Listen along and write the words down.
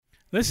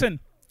Listen,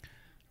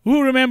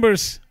 who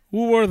remembers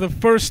who were the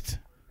first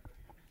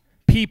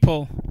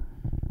people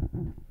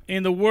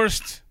in the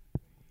worst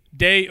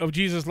day of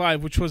Jesus'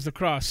 life, which was the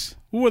cross?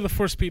 Who were the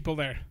first people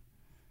there?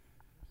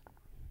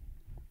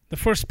 The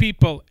first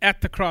people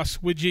at the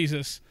cross with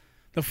Jesus,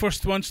 the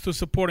first ones to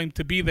support him,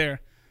 to be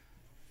there,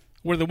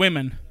 were the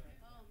women.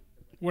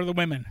 Were the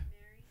women.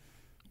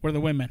 Were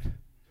the women.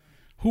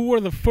 Who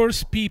were the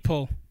first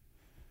people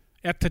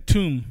at the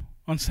tomb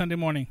on Sunday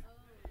morning?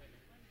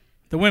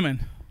 The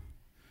women.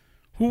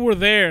 Who were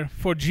there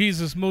for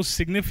Jesus' most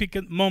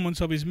significant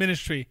moments of his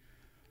ministry?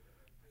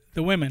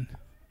 The women.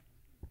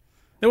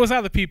 There was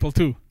other people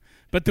too,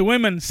 but the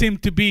women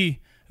seemed to be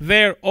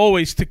there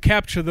always to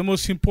capture the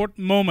most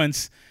important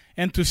moments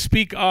and to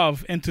speak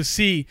of and to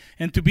see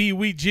and to be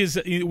with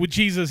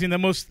Jesus in the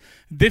most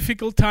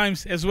difficult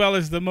times as well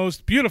as the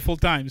most beautiful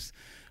times.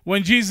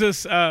 When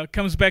Jesus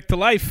comes back to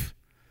life,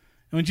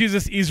 when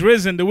Jesus is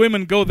risen, the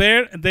women go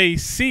there, they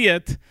see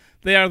it.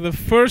 They are the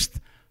first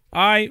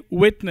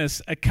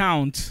eyewitness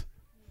account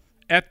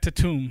at the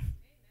tomb.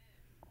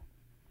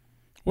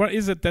 Where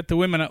is it that the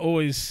women are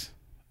always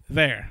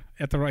there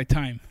at the right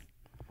time?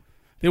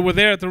 They were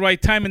there at the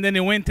right time, and then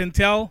they went and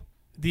tell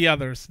the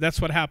others.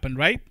 That's what happened,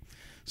 right?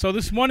 So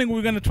this morning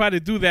we're going to try to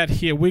do that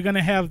here. We're going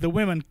to have the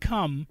women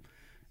come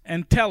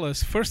and tell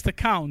us first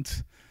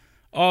account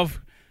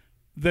of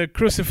the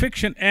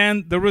crucifixion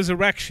and the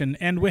resurrection.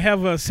 And we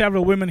have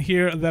several women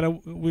here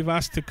that we've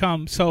asked to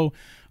come. So,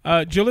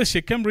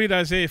 Julicia, come read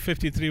Isaiah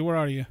 53. Where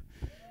are you?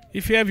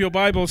 If you have your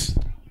Bibles,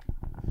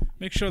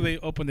 make sure they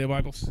open their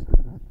Bibles.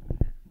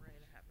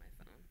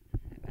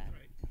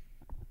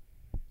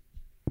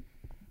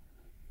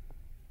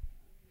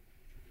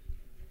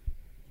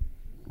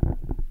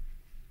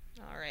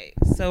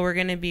 So we're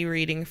going to be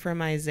reading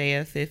from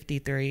Isaiah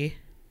 53.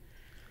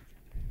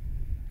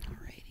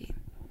 Alrighty.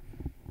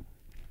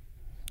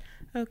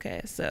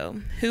 Okay,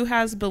 so who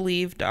has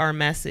believed our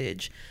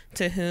message?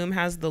 To whom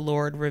has the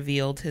Lord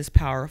revealed his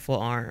powerful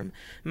arm?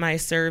 My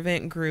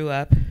servant grew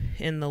up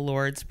in the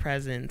Lord's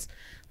presence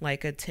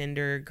like a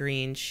tender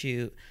green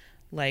shoot,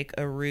 like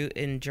a root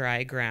in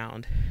dry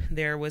ground.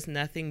 There was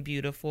nothing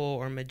beautiful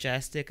or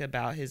majestic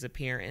about his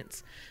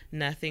appearance,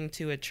 nothing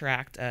to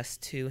attract us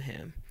to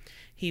him.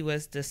 He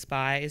was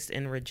despised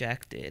and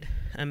rejected,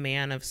 a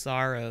man of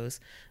sorrows,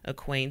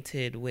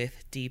 acquainted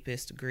with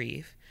deepest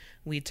grief.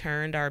 We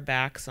turned our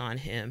backs on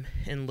him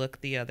and looked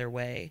the other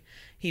way.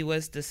 He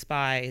was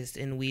despised,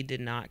 and we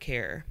did not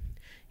care.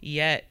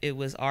 Yet it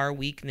was our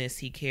weakness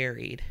he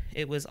carried.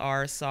 It was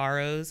our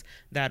sorrows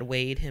that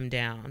weighed him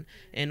down.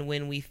 And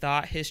when we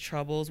thought his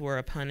troubles were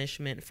a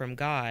punishment from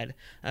God,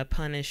 a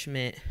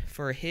punishment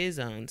for his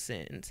own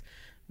sins,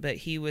 but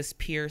he was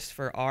pierced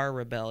for our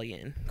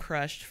rebellion,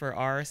 crushed for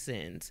our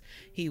sins.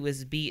 He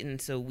was beaten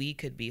so we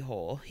could be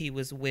whole. He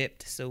was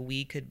whipped so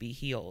we could be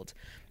healed.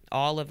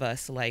 All of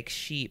us, like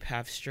sheep,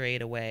 have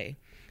strayed away.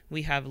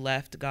 We have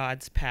left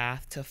God's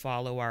path to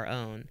follow our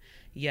own.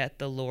 Yet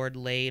the Lord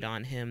laid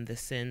on him the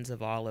sins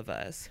of all of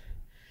us.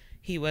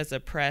 He was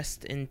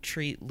oppressed and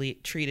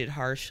treated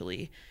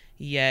harshly,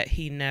 yet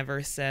he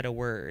never said a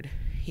word.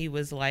 He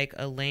was like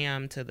a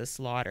lamb to the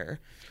slaughter.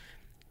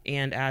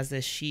 And as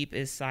a sheep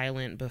is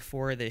silent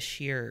before the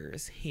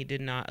shearers, he did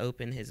not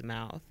open his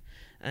mouth.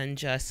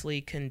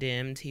 Unjustly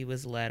condemned, he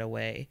was led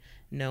away.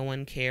 No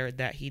one cared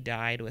that he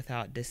died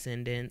without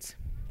descendants,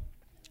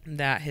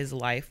 that his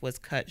life was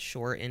cut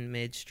short in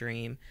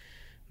midstream.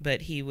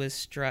 But he was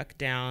struck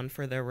down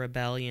for the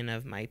rebellion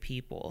of my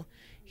people.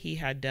 He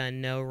had done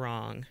no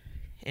wrong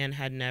and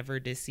had never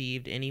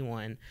deceived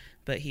anyone,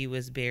 but he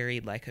was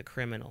buried like a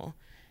criminal.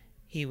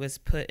 He was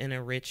put in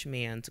a rich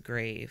man's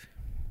grave.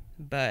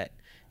 But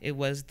it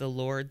was the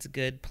Lord's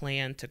good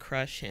plan to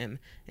crush him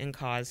and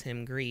cause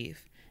him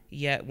grief.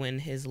 Yet when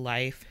his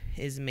life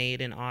is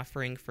made an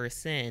offering for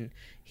sin,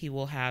 he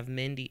will have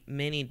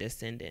many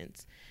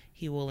descendants.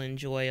 He will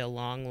enjoy a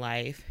long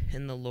life,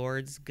 and the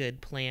Lord's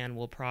good plan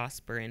will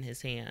prosper in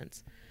his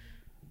hands.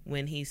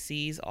 When he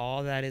sees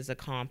all that is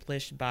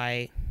accomplished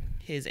by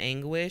his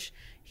anguish,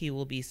 he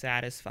will be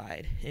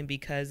satisfied. And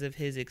because of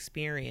his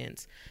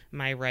experience,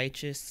 my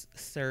righteous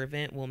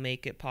servant will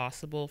make it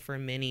possible for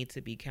many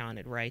to be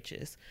counted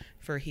righteous,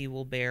 for he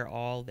will bear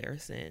all their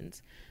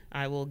sins.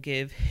 I will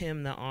give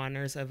him the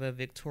honors of a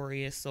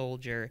victorious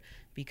soldier,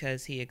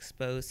 because he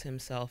exposed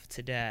himself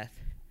to death.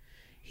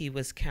 He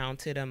was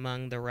counted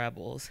among the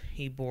rebels.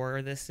 He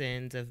bore the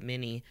sins of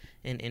many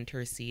and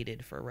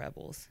interceded for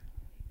rebels.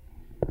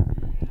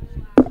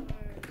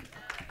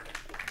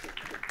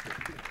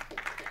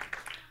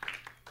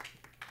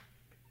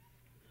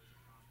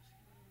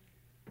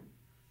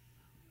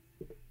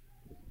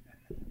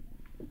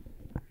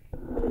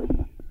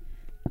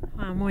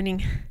 Wow,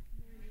 morning.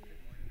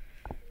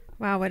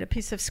 Wow, what a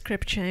piece of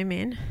scripture,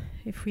 amen.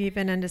 If we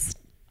even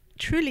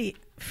truly,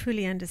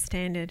 fully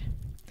understand it.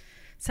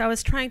 So I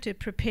was trying to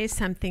prepare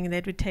something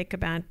that would take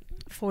about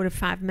 4 to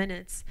 5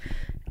 minutes.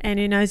 And,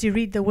 as you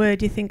read the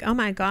word, you think, oh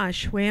my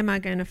gosh, where am I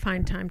going to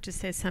find time to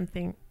say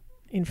something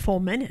in 4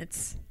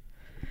 minutes?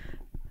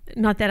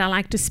 Not that I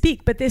like to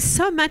speak, but there's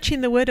so much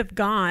in the Word of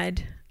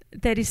God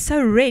that is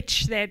so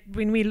rich that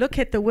when we look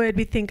at the Word,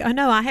 we think, oh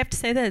no, I have to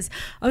say this.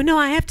 Oh no,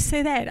 I have to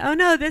say that. Oh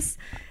no, this.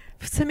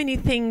 So many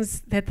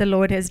things that the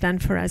Lord has done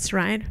for us,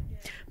 right?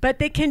 But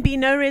there can be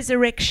no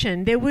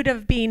resurrection. There would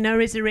have been no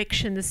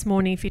resurrection this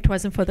morning if it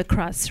wasn't for the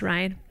cross,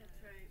 right?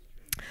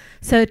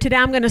 So today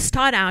I'm going to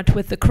start out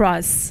with the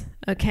cross,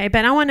 okay?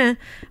 But I want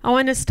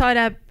to start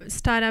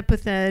up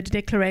with the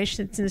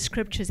declarations in the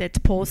scriptures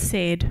that Paul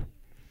said.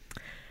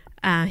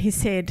 He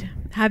said,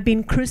 "I've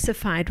been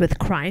crucified with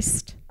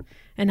Christ,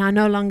 and I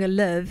no longer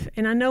live."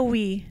 And I know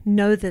we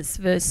know this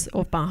verse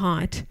off by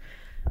heart.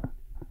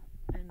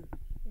 And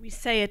we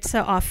say it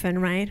so often,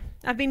 right?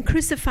 I've been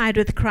crucified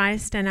with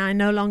Christ, and I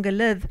no longer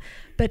live,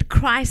 but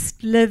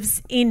Christ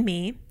lives in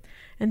me.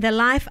 And the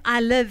life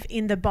I live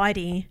in the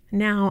body,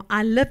 now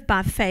I live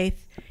by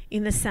faith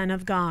in the Son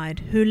of God,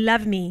 who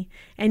loved me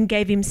and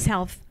gave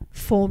himself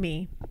for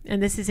me.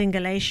 And this is in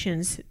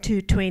Galatians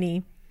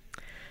 2:20.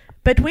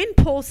 But when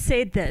Paul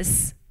said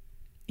this,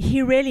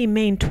 he really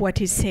meant what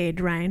he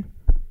said, right?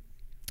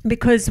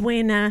 Because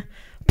when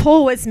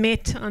Paul was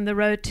met on the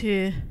road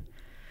to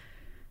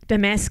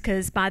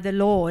Damascus by the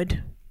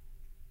Lord,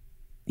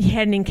 he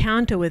had an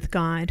encounter with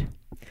God.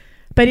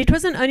 But it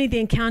wasn't only the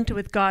encounter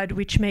with God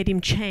which made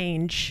him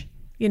change.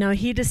 You know,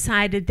 he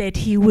decided that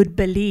he would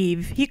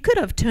believe. He could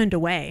have turned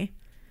away.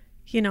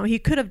 You know, he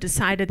could have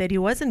decided that he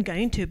wasn't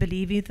going to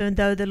believe, even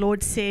though the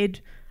Lord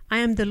said, I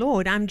am the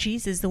Lord, I'm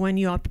Jesus, the one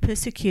you are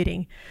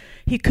persecuting.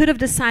 He could have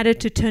decided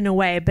to turn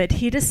away, but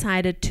he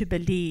decided to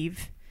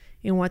believe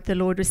in what the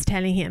Lord was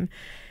telling him.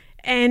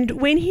 And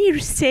when he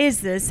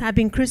says this, I've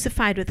been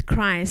crucified with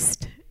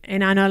Christ,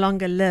 and I no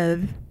longer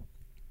live,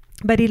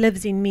 but he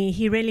lives in me,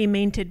 he really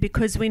meant it,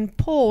 because when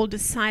Paul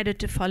decided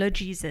to follow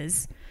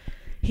Jesus,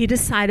 he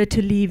decided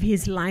to leave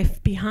his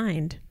life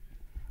behind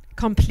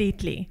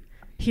completely.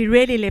 He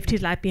really left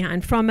his life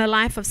behind, from a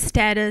life of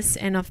status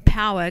and of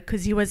power,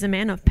 because he was a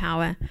man of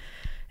power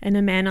and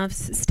a man of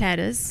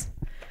status.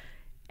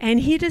 And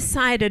he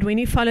decided when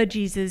he followed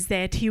Jesus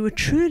that he would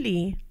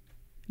truly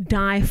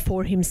die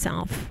for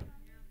himself.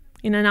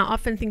 You know, and I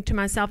often think to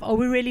myself, are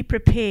we really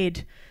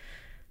prepared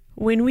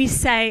when we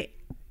say,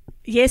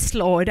 yes,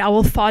 Lord, I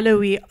will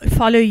follow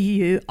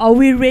you. Are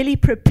we really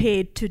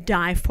prepared to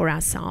die for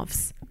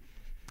ourselves?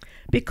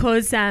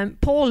 Because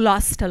Paul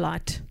lost a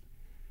lot.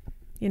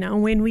 You know,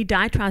 when we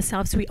die to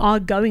ourselves, we are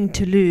going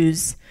to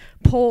lose.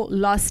 Paul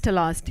lost a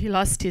lot. He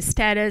lost his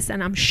status,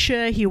 and I'm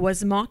sure he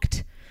was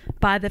mocked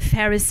by the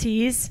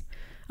Pharisees.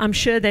 I'm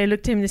sure they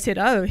looked at him and said,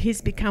 oh, he's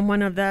become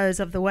one of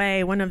those of the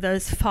way, one of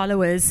those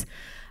followers.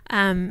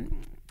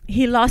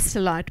 He lost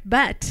a lot,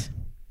 but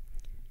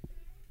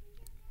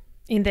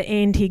in the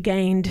end, he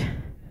gained.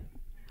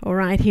 All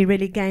right, he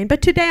really gained.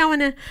 But today I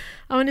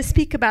want to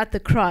speak about the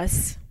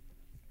cross.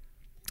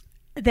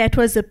 That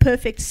was a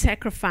perfect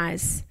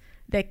sacrifice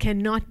that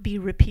cannot be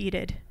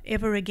repeated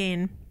ever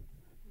again.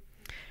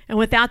 And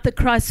without the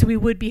cross, we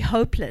would be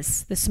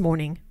hopeless this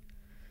morning.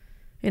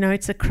 You know,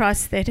 it's a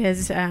cross that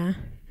has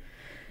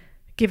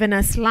given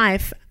us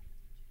life.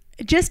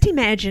 Just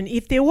imagine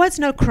if there was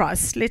no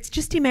cross. Let's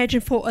just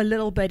imagine for a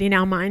little bit in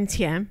our minds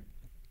here.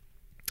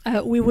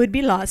 We would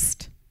be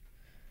lost.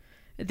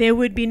 There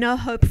would be no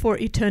hope for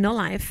eternal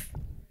life,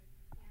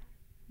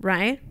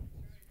 right?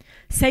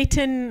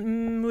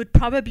 Satan would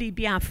probably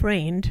be our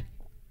friend,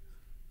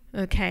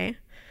 okay?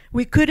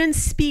 We couldn't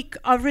speak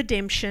of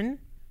redemption.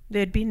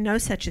 There'd be no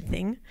such a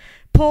thing.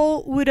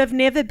 Paul would have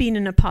never been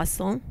an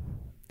apostle.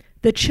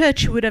 The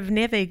church would have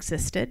never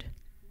existed,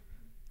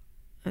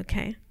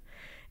 okay?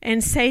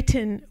 And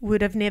Satan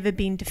would have never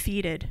been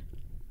defeated,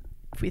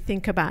 if we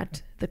think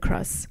about the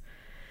cross.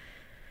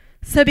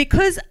 So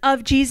because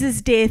of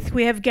Jesus' death,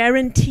 we have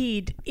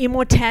guaranteed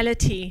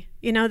immortality.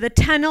 You know, the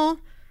tunnel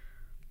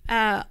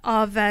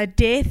of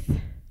death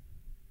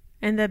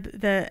and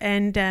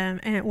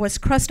it was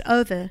crossed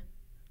over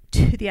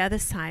to the other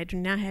side. We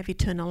now have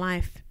eternal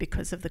life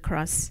because of the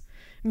cross.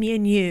 Me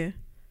and you,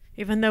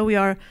 even though we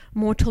are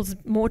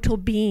mortal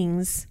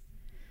beings,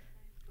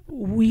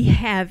 we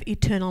have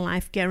eternal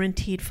life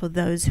guaranteed for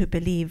those who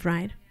believe,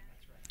 right?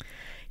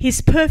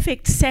 His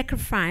perfect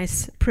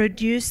sacrifice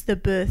produced the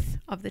birth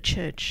of the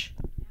church.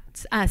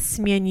 It's us,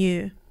 me and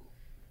you.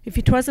 If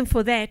it wasn't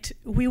for that,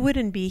 we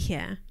wouldn't be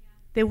here.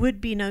 There would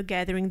be no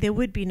gathering. There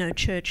would be no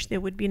church. There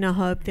would be no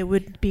hope. There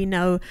would be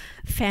no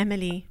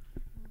family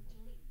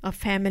of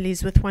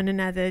families with one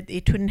another.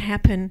 It wouldn't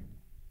happen.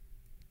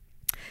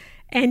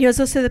 And it was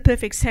also the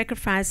perfect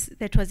sacrifice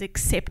that was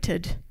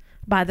accepted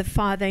by the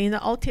Father. In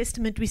the Old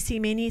Testament, we see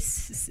many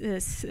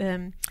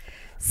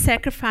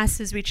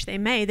sacrifices which they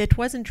made that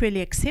wasn't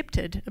really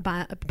accepted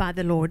by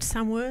the Lord.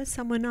 Some were,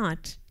 some were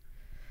not.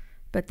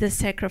 But this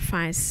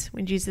sacrifice,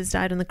 when Jesus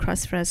died on the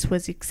cross for us,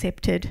 was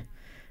accepted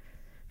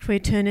for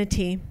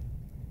eternity.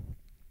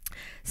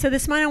 So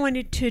this morning I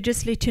wanted to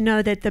just let you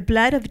know that the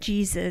blood of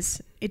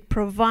Jesus, it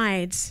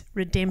provides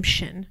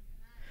redemption.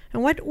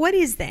 And what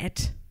is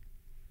that?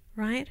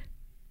 Right?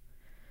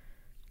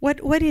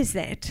 What is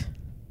that?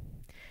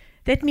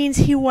 That means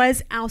he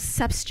was our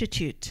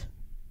substitute.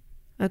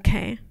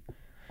 Okay.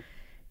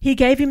 He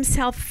gave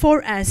himself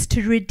for us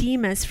to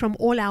redeem us from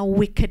all our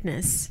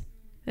wickedness.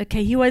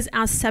 Okay, he was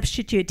our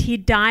substitute. He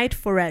died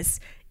for us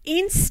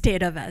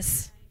instead of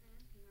us.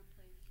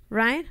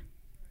 Right?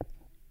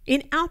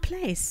 In our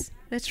place.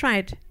 That's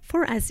right.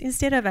 For us,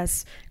 instead of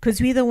us.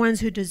 Because we're the ones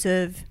who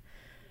deserve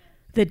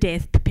the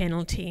death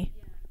penalty.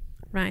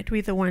 Right?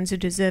 We're the ones who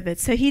deserve it.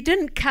 So he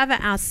didn't cover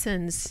our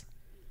sins.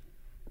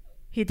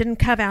 He didn't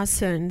cover our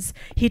sins.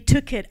 He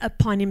took it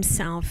upon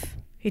himself.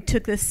 He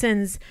took the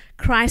sins.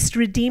 Christ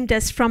redeemed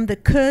us from the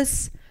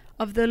curse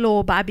of the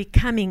law by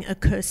becoming a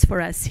curse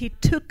for us. He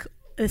took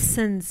the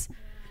sins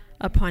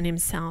upon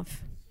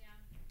himself.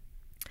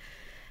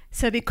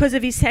 So because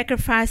of his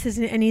sacrifices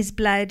and his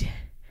blood,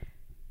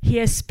 he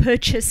has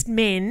purchased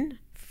men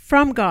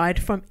from God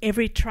from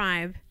every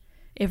tribe,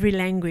 every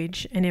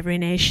language, and every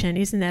nation.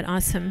 Isn't that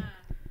awesome?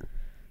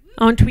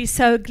 Aren't we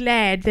so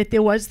glad that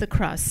there was the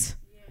cross?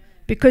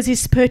 Because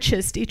he's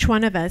purchased each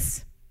one of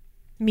us,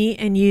 me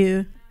and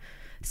you.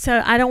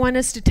 So I don't want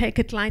us to take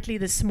it lightly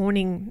this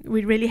morning.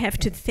 We really have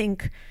to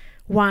think,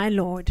 why,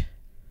 Lord?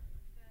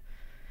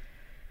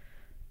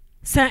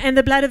 So, and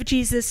the blood of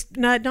Jesus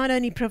not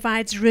only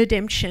provides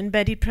redemption,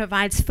 but it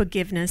provides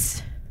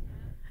forgiveness.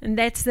 And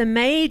that's the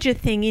major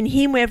thing. In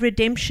him we have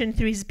redemption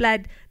through his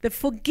blood, the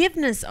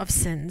forgiveness of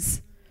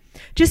sins.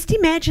 Just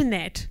imagine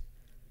that.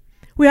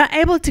 We are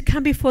able to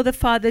come before the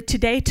Father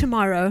today,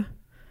 tomorrow,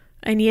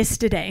 and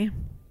yesterday,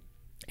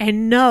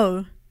 and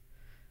know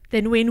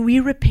that when we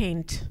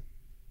repent,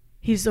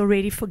 he's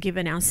already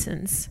forgiven our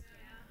sins.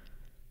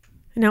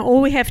 Now,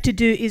 all we have to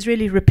do is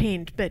really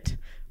repent. But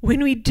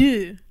when we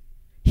do,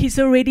 he's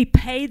already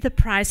paid the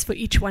price for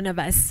each one of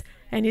us.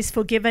 And he's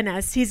forgiven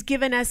us. He's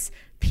given us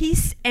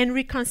peace and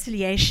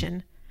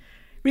reconciliation.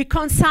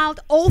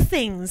 Reconciled all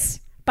things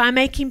by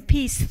making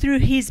peace through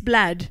his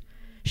blood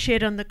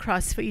shed on the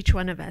cross for each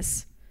one of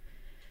us.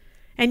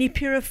 And he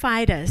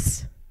purified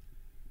us.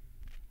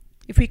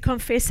 If we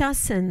confess our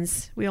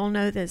sins, we all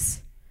know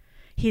this.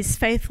 He is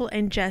faithful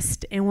and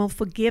just and will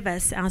forgive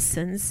us our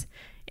sins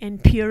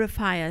and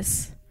purify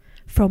us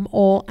from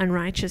all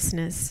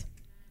unrighteousness.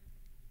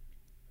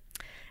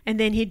 And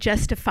then he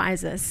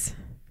justifies us.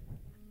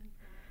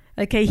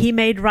 Okay, he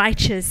made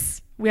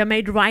righteous. We are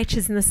made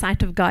righteous in the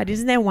sight of God.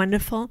 Isn't that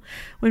wonderful?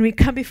 When we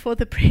come before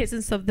the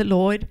presence of the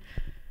Lord,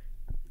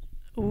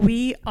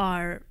 we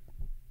are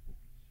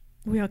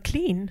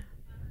clean.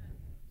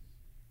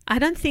 I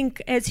don't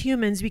think as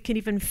humans we can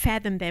even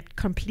fathom that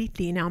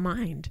completely in our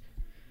mind.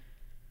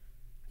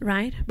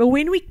 Right? But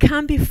when we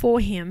come before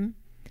him,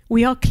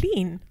 we are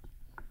clean.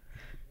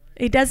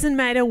 It doesn't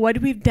matter what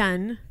we've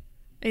done.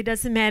 It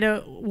doesn't matter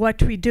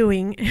what we're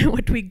doing and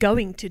what we're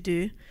going to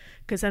do,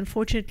 because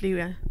unfortunately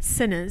we are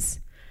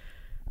sinners.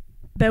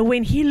 But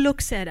when he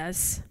looks at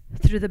us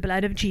through the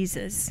blood of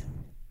Jesus,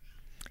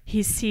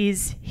 he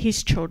sees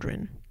his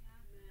children.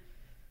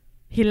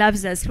 He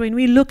loves us. When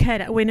we look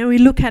at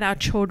our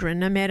children,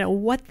 no matter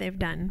what they've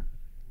done,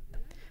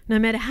 no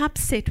matter how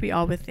upset we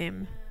are with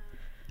them,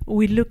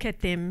 we look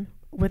at them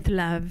with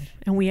love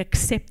and we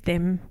accept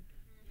them.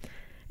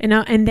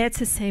 And that's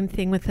the same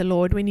thing with the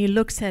Lord. When he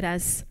looks at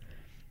us,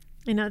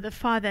 the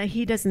Father,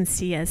 he doesn't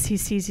see us. He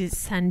sees his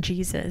son,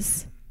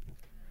 Jesus.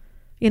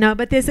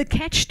 But there's a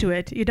catch to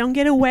it. You don't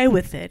get away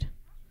with it.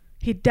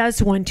 He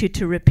does want you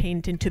to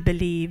repent and to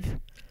believe.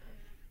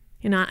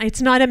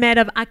 It's not a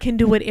matter of I can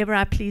do whatever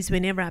I please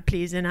whenever I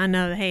please. And I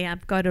know, hey,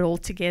 I've got it all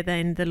together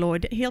and the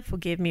Lord, he'll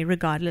forgive me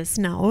regardless.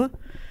 No.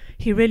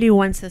 He really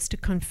wants us to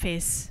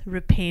confess,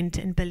 repent,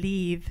 and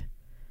believe.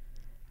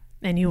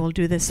 And he will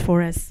do this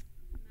for us.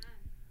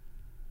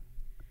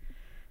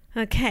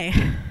 Okay.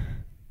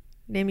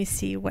 Let me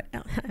see what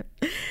else.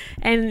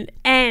 And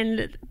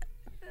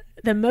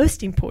the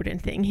most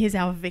important thing, here's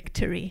our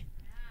victory.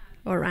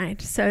 All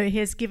right. So he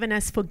has given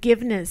us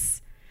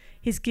forgiveness.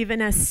 He's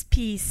given us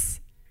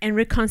peace and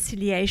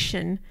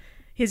reconciliation.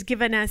 He's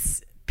given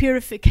us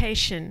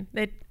purification.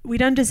 That we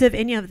don't deserve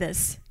any of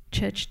this.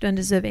 Church, don't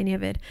deserve any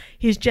of it.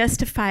 He's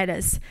justified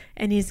us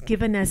and he's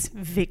given us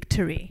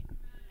victory.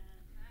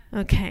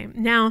 Okay,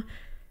 now,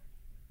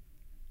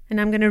 and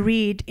I'm going to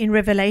read in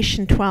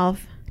Revelation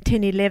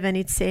 12:10-11,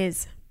 it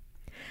says,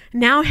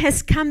 "Now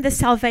has come the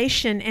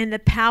salvation and the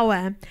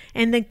power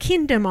and the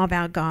kingdom of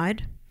our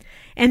God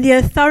and the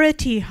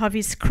authority of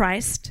his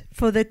Christ,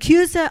 for the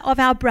accuser of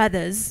our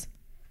brothers,"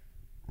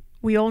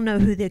 we all know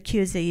who the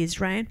accuser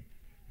is, right?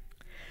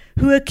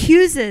 "Who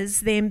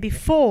accuses them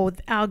before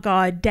our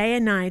God day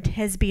and night,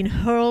 has been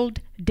hurled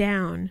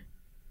down.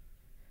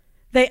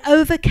 They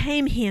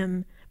overcame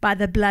him by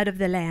the blood of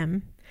the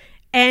Lamb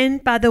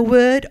and by the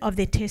word of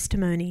their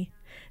testimony.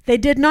 They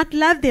did not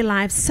love their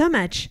lives so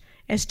much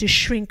as to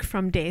shrink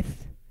from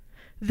death."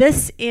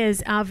 This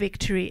is our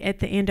victory at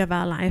the end of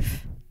our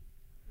life.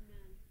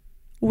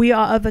 We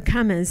are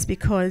overcomers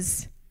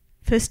because,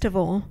 first of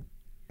all,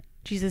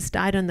 Jesus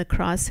died on the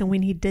cross, and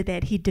when he did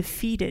that, he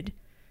defeated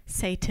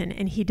Satan,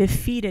 and he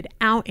defeated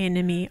our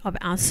enemy of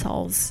our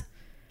souls.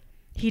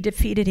 He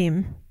defeated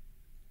him.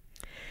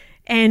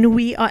 And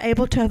we are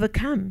able to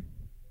overcome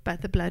by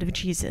the blood of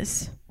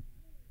Jesus.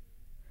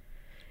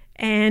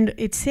 And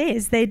it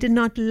says they did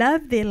not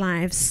love their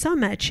lives so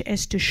much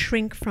as to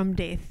shrink from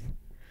death.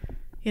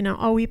 You know,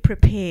 are we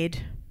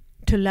prepared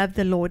to love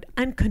the Lord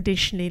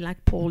unconditionally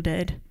like Paul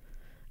did?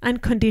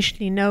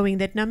 Unconditionally, knowing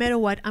that no matter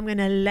what, I'm going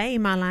to lay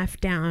my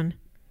life down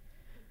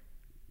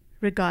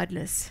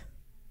regardless.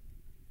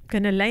 I'm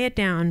going to lay it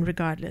down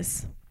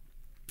regardless.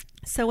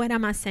 So what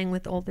am I saying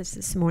with all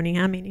this morning?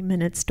 How many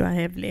minutes do I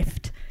have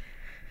left?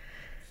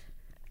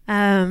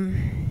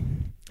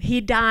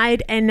 He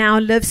died and now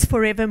lives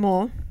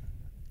forevermore.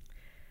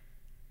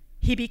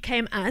 He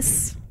became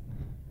us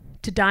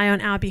to die on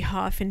our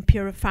behalf and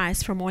purify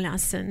us from all our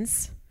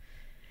sins.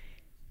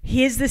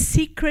 He is the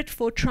secret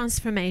for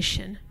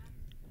transformation.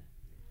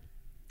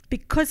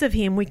 Because of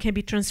him, we can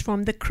be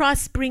transformed. The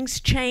cross brings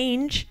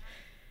change.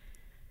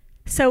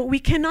 So we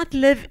cannot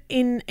live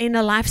in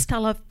a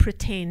lifestyle of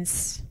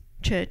pretense,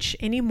 church,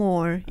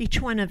 anymore, each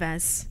one of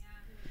us.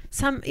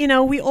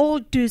 We all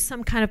do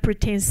some kind of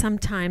pretense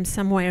sometimes,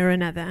 some way or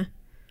another.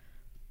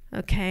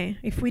 Okay?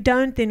 If we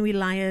don't, then we're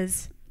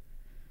liars.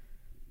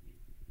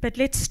 But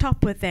let's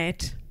stop with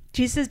that.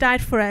 Jesus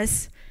died for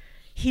us.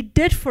 He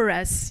did for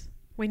us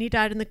when he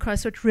died on the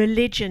cross what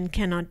religion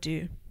cannot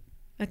do.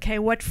 Okay,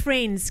 what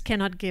friends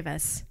cannot give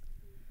us.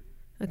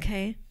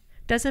 Okay,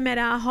 doesn't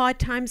matter how hard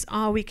times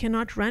are, we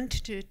cannot run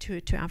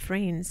to our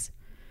friends.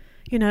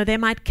 You know, they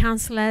might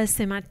counsel us,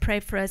 they might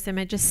pray for us, they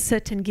might just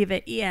sit and give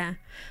an ear,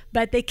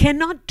 but they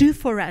cannot do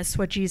for us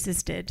what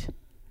Jesus did.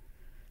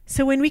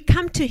 So when we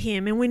come to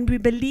him and when we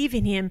believe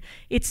in him,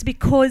 it's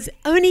because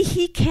only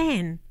he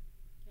can.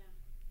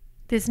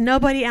 There's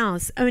nobody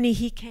else, only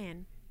he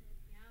can.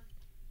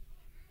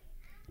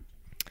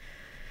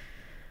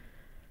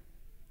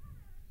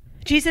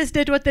 Jesus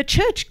did what the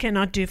church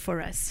cannot do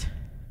for us,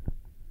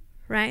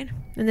 right?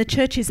 And the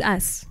church is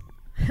us.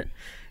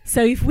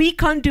 So if we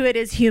can't do it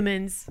as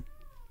humans,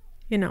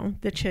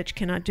 the church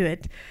cannot do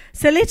it.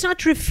 So let's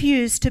not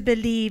refuse to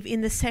believe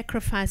in the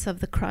sacrifice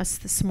of the cross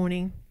this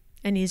morning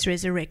and his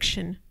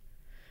resurrection.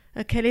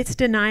 Okay, let's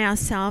deny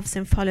ourselves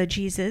and follow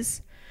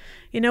Jesus.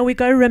 We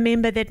got to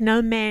remember that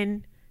no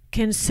man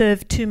can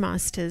serve two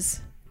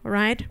masters, all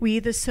right? We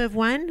either serve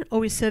one or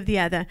we serve the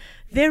other.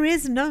 There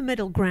is no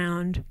middle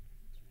ground.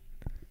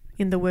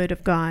 In the Word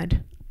of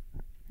God.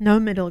 No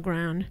middle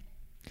ground.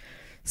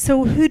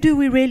 So who do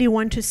we really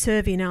want to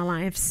serve in our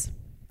lives?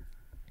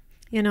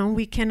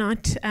 We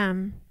cannot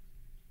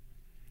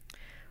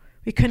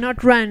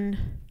run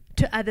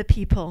to other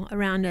people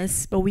around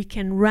us, but we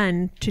can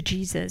run to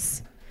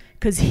Jesus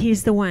because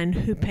he's the one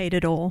who paid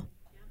it all.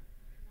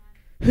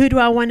 Who do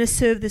I want to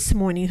serve this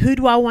morning? Who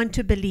do I want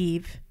to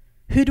believe?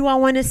 Who do I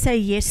want to say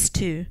yes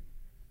to?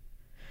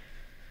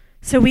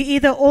 So we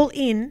either all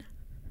in.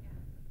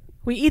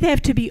 We either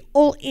have to be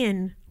all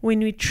in when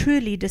we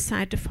truly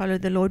decide to follow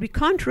the Lord. We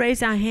can't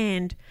raise our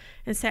hand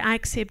and say, I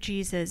accept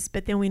Jesus,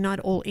 but then we're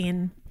not all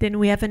in. Then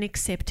we haven't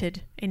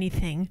accepted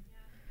anything.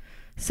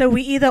 So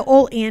we either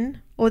all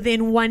in, or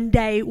then one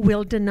day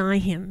we'll deny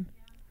him.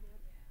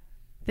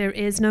 There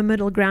is no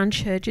middle ground,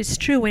 church. It's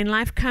true, when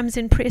life comes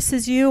and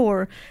presses you,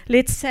 or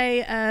let's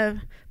say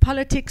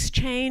politics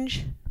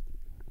change,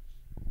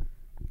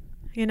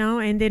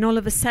 and then all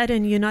of a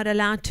sudden you're not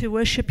allowed to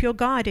worship your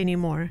God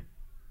anymore.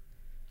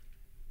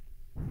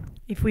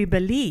 If we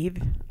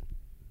believe,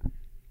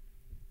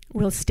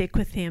 we'll stick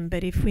with him.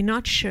 But if we're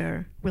not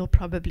sure, we'll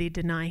probably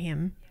deny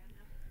him.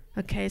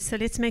 Okay, so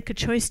let's make a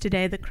choice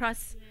today. The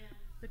cross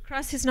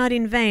is not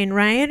in vain,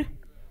 right?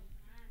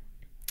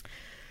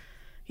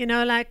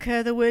 Like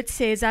the word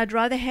says, I'd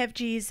rather have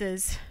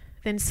Jesus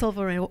than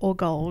silver or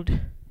gold.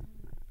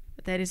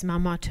 That is my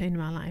motto in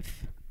my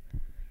life.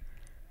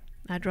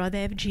 I'd rather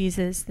have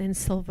Jesus than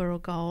silver or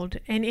gold.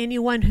 And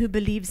anyone who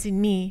believes in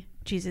me,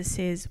 Jesus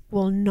says,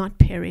 will not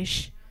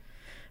perish,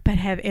 but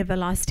have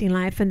everlasting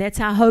life. And that's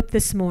our hope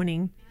this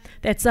morning.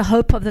 That's the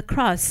hope of the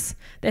cross.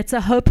 That's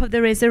the hope of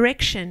the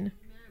resurrection.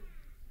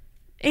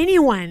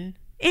 Anyone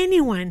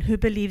who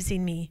believes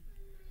in me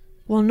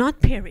will not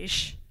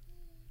perish,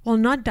 will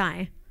not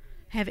die,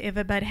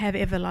 but have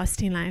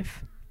everlasting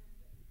life.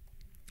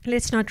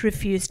 Let's not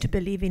refuse to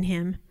believe in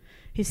him,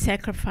 his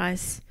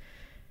sacrifice,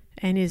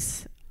 and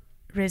his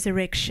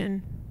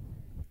resurrection.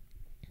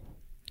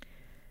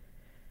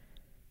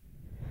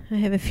 I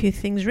have a few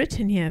things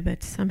written here,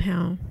 but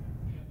somehow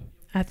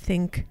I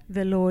think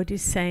the Lord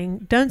is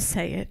saying, don't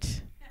say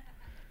it.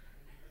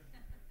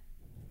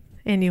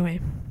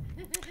 Anyway,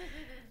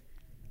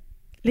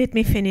 let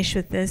me finish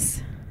with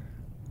this.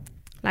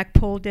 Like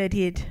Paul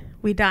did,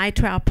 we die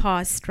to our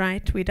past,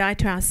 right? We die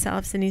to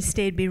ourselves and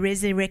instead be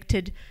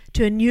resurrected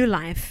to a new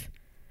life.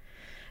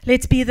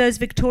 Let's be those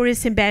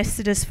victorious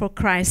ambassadors for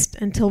Christ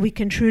until we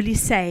can truly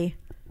say,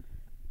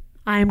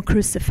 I am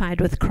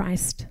crucified with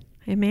Christ.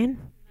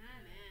 Amen?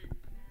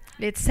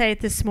 Let's say it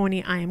this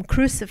morning, I am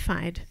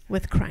crucified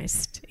with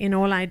Christ in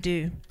all I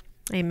do.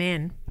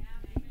 Amen.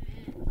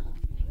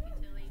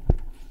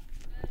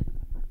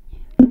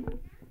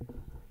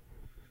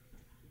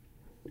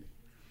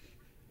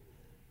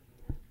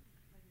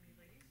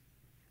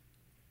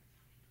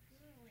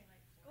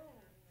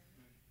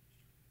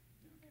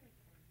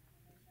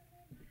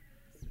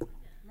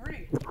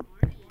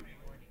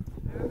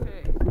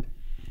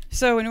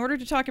 So in order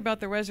to talk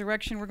about the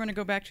resurrection, we're going to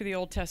go back to the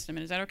Old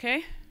Testament. Is that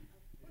okay?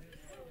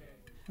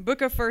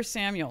 Book of 1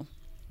 Samuel.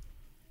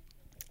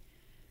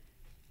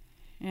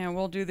 And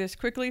we'll do this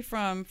quickly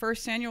from 1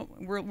 Samuel.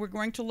 We're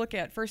going to look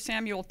at 1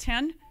 Samuel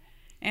 10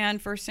 and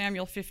 1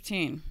 Samuel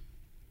 15.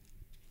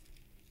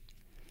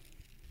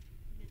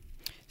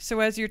 So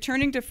as you're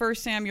turning to 1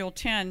 Samuel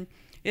 10,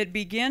 it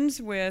begins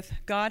with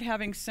God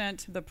having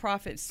sent the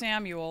prophet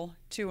Samuel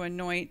to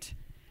anoint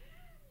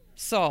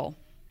Saul.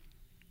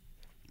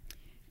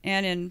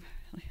 And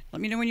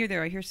let me know when you're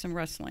there. I hear some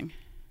rustling.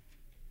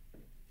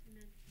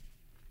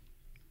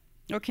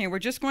 Okay, we're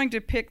just going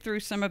to pick through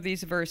some of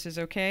these verses,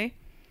 okay?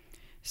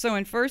 So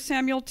in 1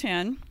 Samuel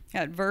 10,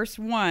 at verse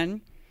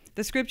 1,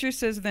 the scripture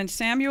says, Then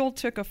Samuel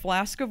took a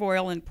flask of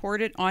oil and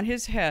poured it on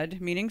his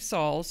head, meaning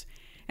Saul's,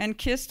 and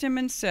kissed him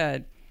and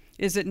said,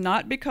 Is it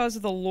not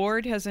because the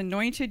Lord has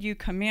anointed you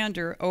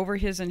commander over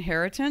his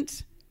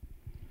inheritance?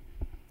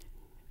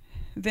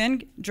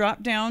 Then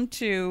drop down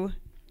to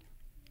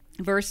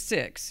verse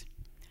 6.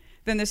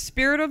 Then the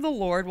Spirit of the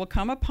Lord will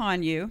come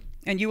upon you,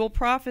 and you will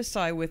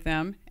prophesy with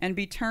them, and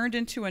be turned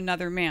into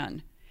another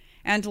man.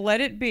 And let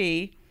it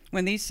be,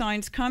 when these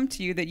signs come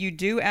to you, that you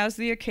do as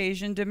the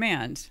occasion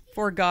demands,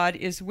 for God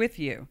is with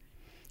you.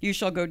 You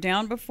shall go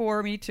down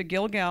before me to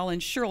Gilgal,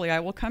 and surely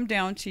I will come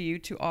down to you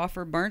to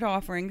offer burnt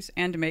offerings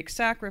and to make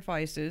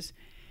sacrifices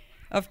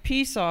of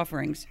peace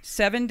offerings.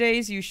 7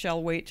 days you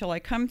shall wait till I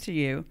come to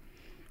you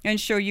and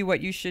show you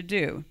what you should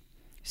do.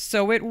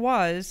 So it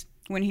was,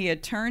 when he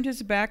had turned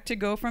his back to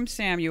go from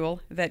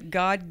Samuel, that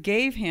God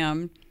gave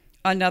him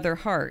another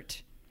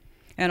heart.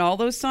 And all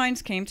those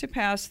signs came to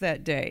pass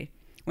that day.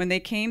 When they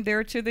came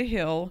there to the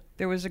hill,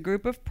 there was a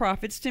group of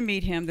prophets to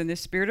meet him. Then the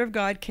Spirit of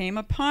God came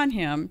upon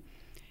him,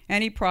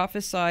 and he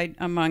prophesied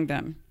among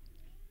them.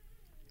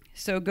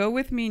 So go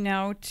with me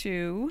now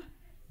to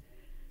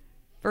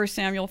 1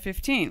 Samuel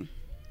 15.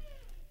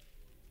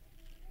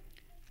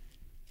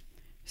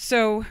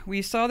 So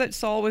we saw that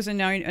Saul was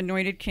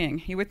anointed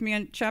king. You with me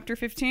in chapter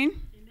 15?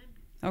 Amen.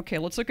 Okay,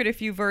 let's look at a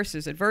few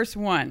verses. At verse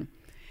 1,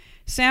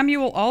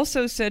 Samuel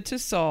also said to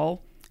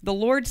Saul, The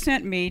Lord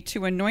sent me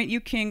to anoint you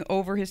king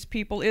over his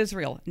people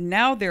Israel.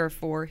 Now,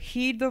 therefore,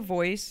 heed the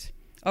voice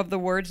of the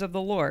words of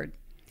the Lord.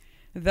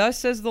 Thus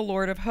says the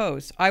Lord of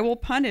hosts, I will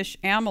punish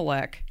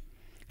Amalek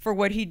for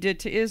what he did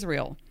to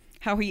Israel,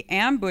 how he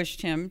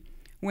ambushed him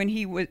on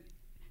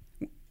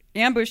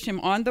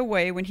the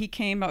way when he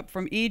came up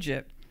from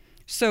Egypt.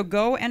 So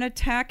go and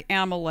attack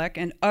Amalek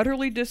and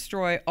utterly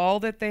destroy all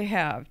that they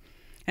have,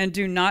 and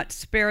do not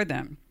spare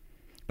them,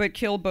 but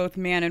kill both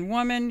man and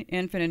woman,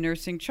 infant and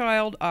nursing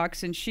child,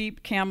 ox and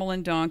sheep, camel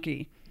and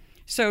donkey.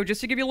 So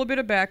just to give you a little bit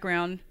of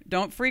background,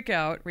 don't freak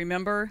out.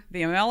 Remember,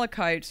 the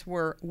Amalekites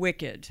were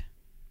wicked,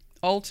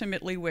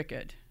 ultimately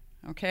wicked.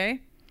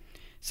 Okay?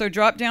 So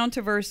drop down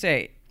to verse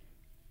 8.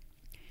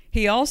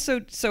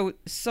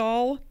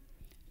 Saul,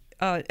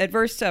 at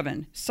verse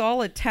 7,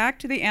 Saul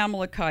attacked the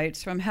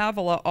Amalekites from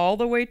Havilah all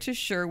the way to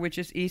Shur, which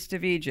is east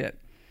of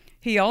Egypt.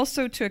 He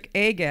also took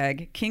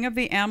Agag, king of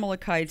the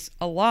Amalekites,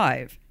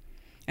 alive,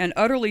 and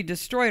utterly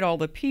destroyed all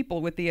the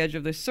people with the edge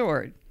of the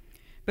sword.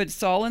 But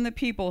Saul and the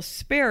people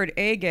spared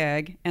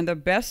Agag and the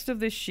best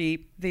of the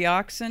sheep, the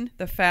oxen,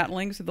 the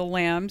fatlings, the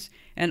lambs,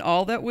 and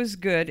all that was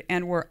good,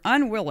 and were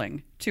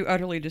unwilling to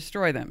utterly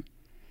destroy them.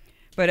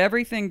 But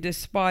everything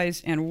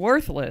despised and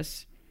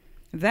worthless,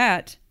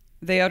 that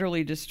they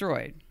utterly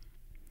destroyed.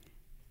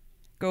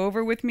 Go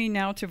over with me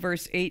now to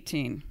verse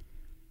 18.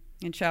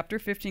 In chapter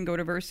 15, go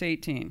to verse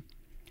 18.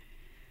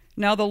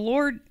 Now the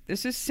Lord,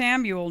 this is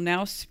Samuel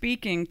now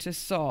speaking to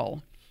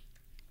Saul,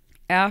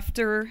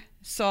 after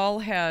Saul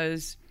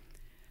has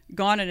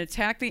gone and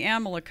attacked the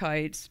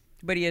Amalekites,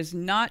 but he has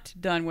not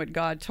done what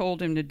God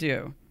told him to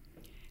do.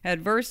 At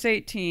verse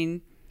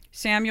 18,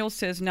 Samuel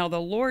says, Now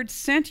the Lord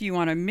sent you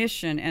on a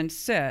mission and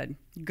said,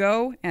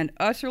 Go and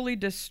utterly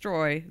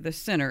destroy the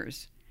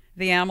sinners,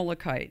 the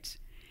Amalekites,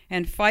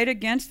 and fight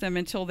against them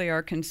until they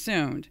are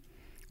consumed.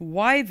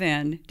 Why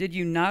then did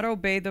you not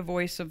obey the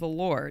voice of the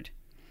Lord?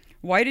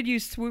 Why did you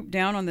swoop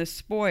down on the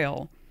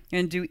spoil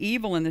and do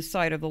evil in the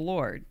sight of the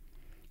Lord?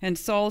 And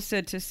Saul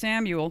said to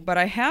Samuel, But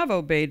I have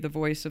obeyed the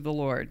voice of the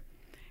Lord,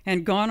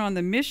 and gone on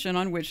the mission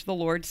on which the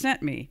Lord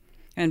sent me,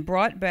 and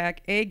brought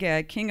back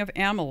Agag, king of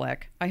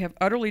Amalek. I have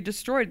utterly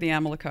destroyed the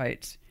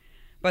Amalekites.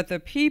 But the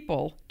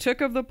people took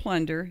of the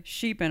plunder,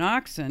 sheep and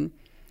oxen,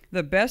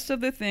 the best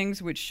of the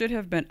things which should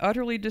have been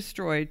utterly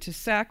destroyed, to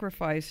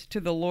sacrifice to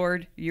the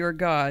Lord your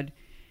God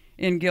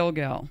in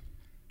Gilgal.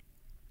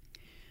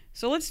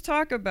 So let's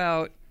talk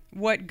about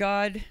what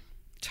God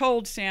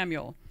told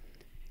Samuel.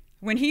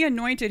 When he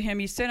anointed him,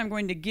 he said, I'm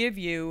going to give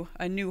you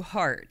a new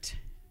heart.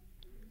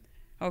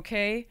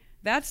 Okay?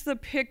 That's the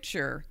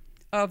picture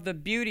of the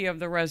beauty of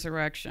the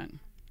resurrection.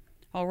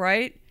 All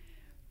right?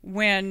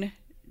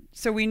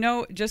 So we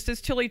know, just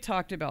as Tilly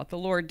talked about, the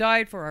Lord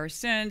died for our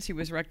sins. He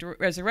was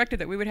resurrected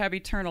that we would have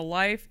eternal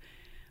life.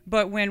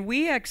 But when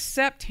we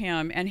accept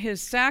him and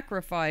his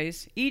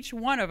sacrifice, each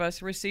one of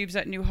us receives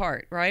that new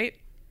heart, right?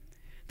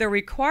 The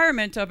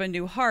requirement of a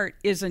new heart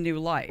is a new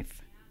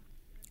life.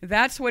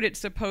 That's what it's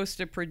supposed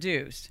to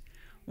produce.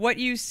 What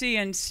you see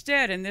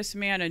instead in this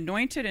man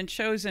anointed and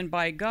chosen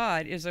by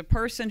God is a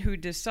person who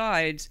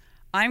decides,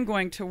 I'm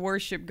going to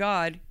worship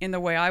God in the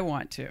way I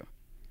want to.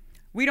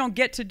 We don't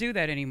get to do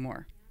that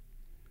anymore.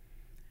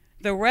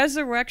 The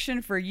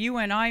resurrection for you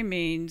and I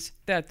means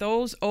that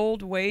those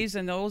old ways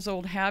and those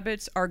old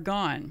habits are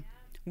gone.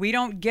 We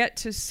don't get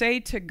to say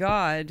to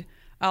God,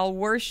 I'll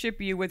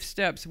worship you with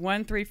steps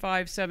 1, 3,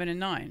 5, 7, and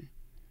 9.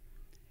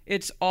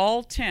 It's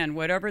all 10,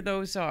 whatever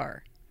those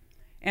are.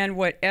 And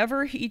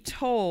whatever he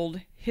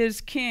told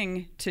his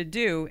king to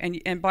do,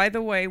 and by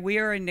the way, we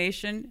are a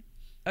nation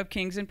of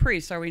kings and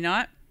priests, are we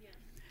not? Yes.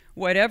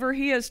 Whatever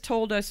he has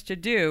told us to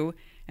do,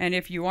 and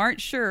if you aren't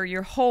sure,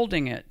 you're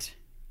holding it.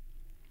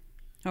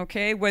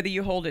 Okay, whether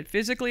you hold it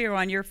physically or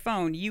on your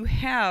phone, you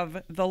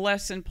have the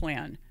lesson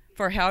plan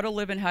for how to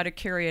live and how to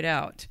carry it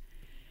out.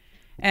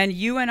 And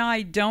you and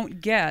I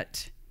don't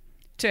get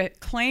to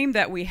claim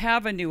that we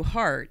have a new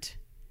heart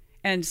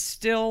and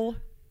still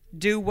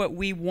do what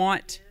we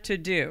want to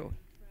do.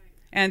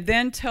 And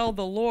then tell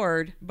the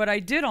Lord, but I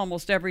did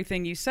almost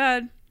everything you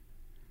said.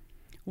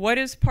 What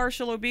is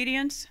partial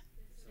obedience?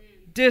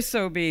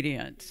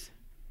 Disobedience.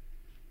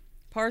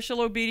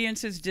 Partial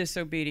obedience is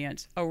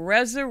disobedience. A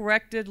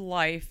resurrected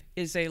life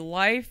is a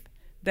life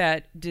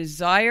that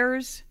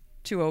desires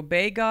to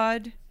obey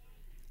God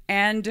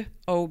and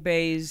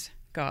obeys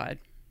God.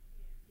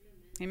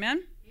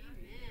 Amen? Amen.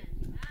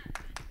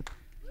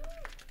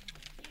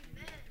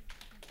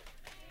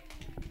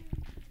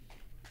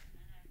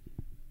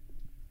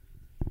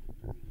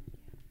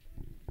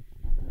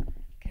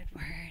 Good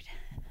word.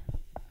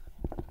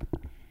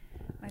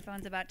 My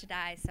phone's about to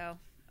die, so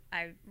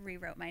I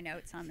rewrote my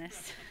notes on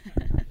this.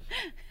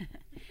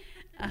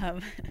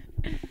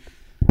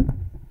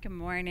 Good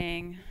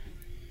morning.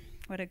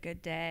 What a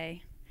good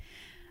day.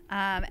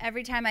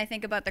 Every time I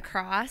think about the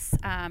cross,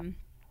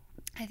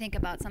 I think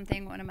about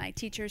something one of my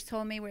teachers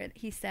told me where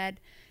he said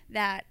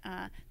that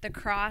the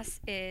cross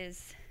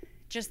is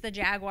just the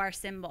jaguar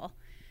symbol,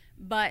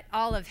 but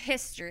all of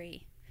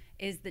history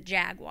is the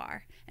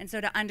jaguar. And so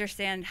to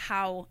understand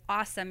how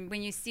awesome,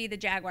 when you see the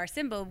jaguar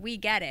symbol, we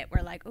get it.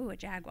 We're like, ooh, a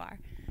jaguar.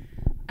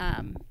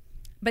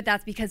 But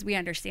that's because we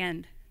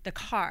understand the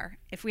car.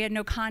 If we had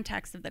no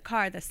context of the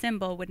car, the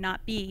symbol would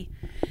not be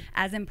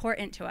as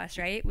important to us,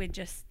 right?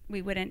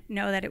 We wouldn't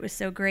know that it was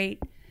so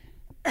great.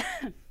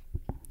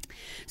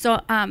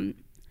 So I'm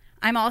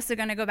also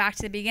going to go back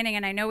to the beginning,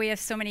 and I know we have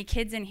so many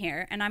kids in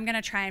here, and I'm going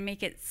to try and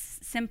make it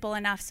simple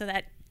enough so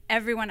that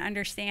everyone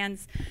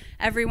understands,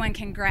 everyone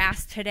can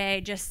grasp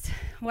today just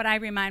what I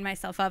remind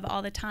myself of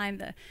all the time,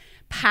 the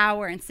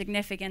power and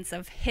significance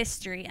of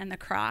history and the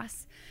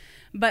cross.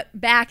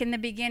 But back in the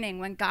beginning,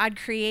 when God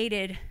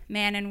created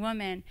man and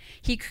woman,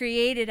 he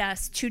created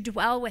us to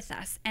dwell with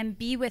us and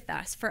be with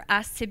us, for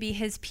us to be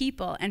his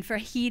people and for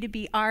he to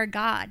be our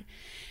God.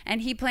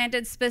 And he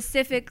planted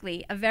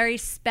specifically a very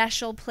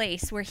special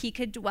place where he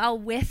could dwell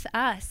with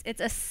us.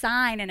 It's a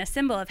sign and a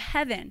symbol of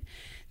heaven,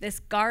 this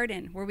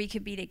garden where we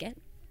could be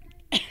together.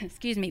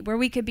 Excuse me, where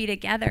we could be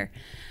together.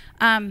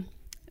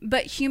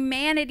 But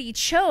humanity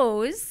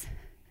chose,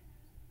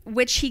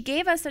 which he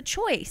gave us a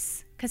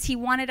choice, because he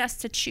wanted us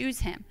to choose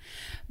him.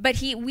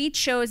 But we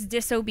chose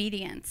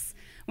disobedience.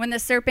 When the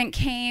serpent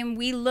came,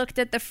 we looked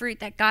at the fruit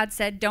that God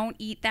said, don't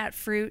eat that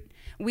fruit.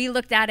 We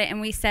looked at it and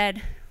we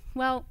said,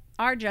 well,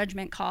 our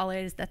judgment call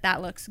is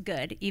that looks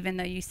good, even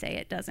though you say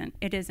it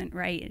isn't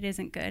right, it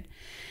isn't good.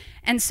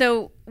 And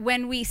so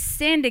when we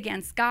sinned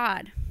against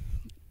God,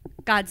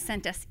 God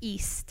sent us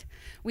east.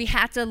 We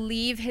had to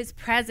leave his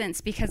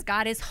presence because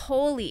God is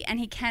holy and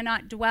he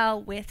cannot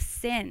dwell with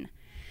sin.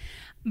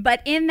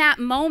 But in that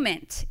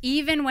moment,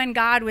 even when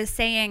God was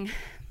saying,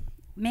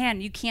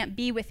 man, you can't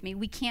be with me,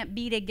 we can't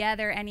be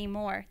together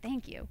anymore,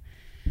 thank you,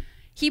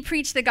 he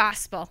preached the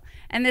gospel.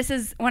 And this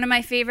is one of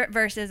my favorite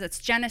verses. It's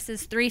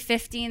Genesis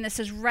 3:15. This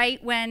is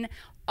right when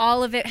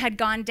all of it had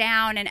gone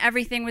down and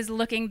everything was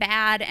looking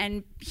bad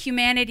and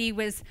humanity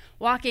was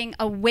walking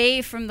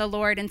away from the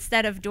Lord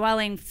instead of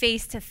dwelling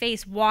face to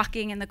face,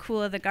 walking in the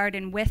cool of the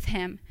garden with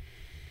him.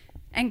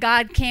 And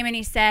God came and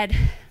he said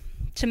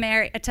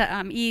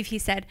to Eve, he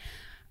said,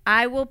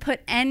 I will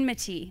put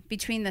enmity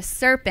between the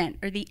serpent,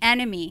 or the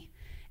enemy,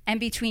 and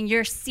between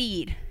your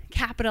seed,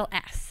 capital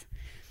S.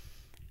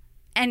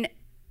 And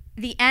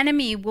the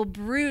enemy will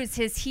bruise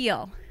his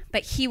heel,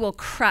 but he will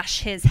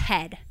crush his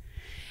head.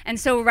 And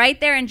so right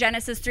there in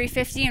Genesis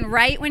 3:15,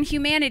 right when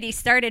humanity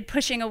started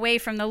pushing away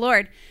from the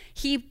Lord,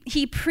 he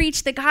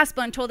preached the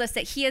gospel and told us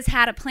that he has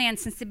had a plan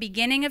since the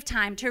beginning of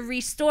time to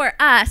restore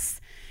us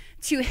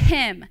to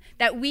him,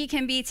 that we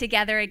can be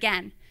together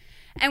again.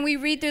 And we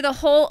read through the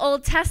whole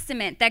Old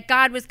Testament that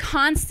God was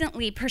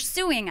constantly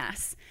pursuing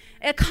us,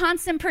 a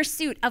constant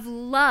pursuit of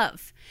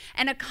love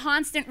and a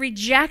constant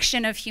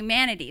rejection of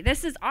humanity.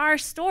 This is our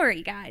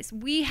story, guys.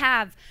 We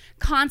have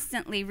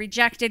constantly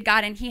rejected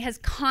God, and he has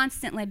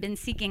constantly been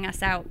seeking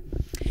us out.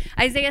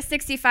 Isaiah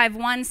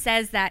 65:1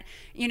 says that,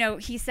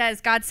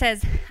 God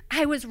says,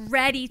 I was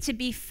ready to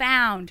be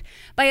found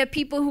by a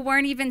people who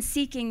weren't even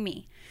seeking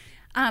me.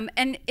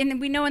 And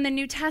we know in the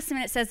New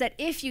Testament it says that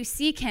if you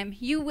seek him,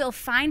 you will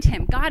find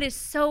him. God is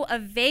so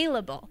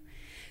available.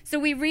 So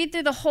we read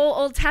through the whole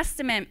Old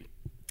Testament,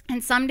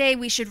 and someday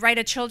we should write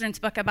a children's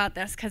book about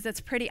this because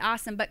it's pretty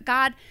awesome. But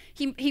God,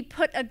 he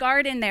put a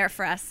garden there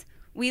for us.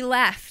 We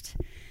left.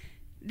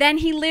 Then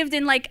he lived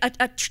in like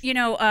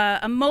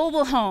a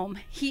mobile home.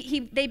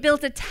 They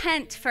built a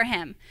tent for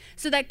him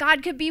so that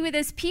God could be with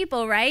his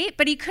people, right?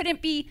 But he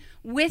couldn't be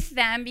with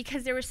them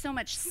because there was so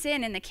much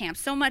sin in the camp,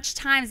 so much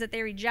times that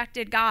they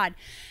rejected God.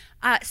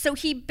 So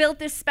he built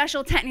this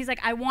special tent, and he's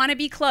like, I want to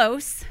be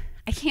close.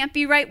 I can't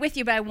be right with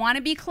you, but I want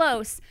to be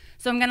close,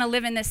 so I'm going to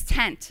live in this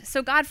tent.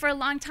 So God, for a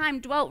long time,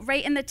 dwelt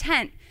right in the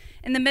tent,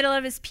 in the middle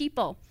of his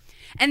people.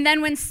 And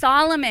then when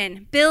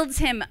Solomon builds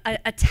him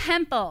a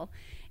temple,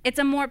 it's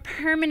a more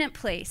permanent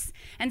place.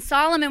 And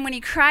Solomon, when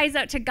he cries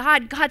out to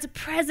God, God's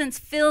presence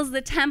fills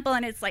the temple,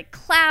 and it's like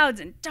clouds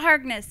and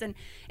darkness, and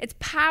it's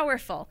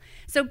powerful.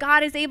 So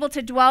God is able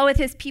to dwell with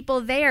his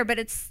people there, but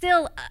it's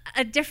still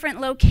a different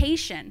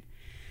location.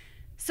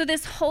 So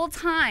this whole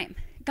time,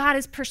 God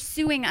is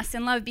pursuing us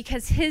in love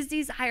because his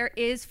desire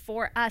is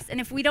for us. And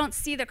if we don't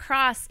see the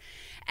cross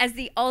as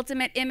the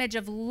ultimate image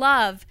of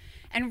love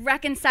and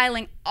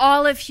reconciling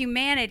all of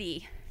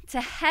humanity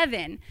to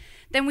heaven,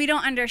 then we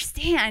don't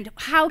understand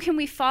how can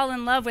we fall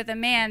in love with a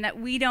man that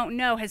we don't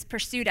know has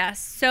pursued us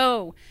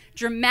so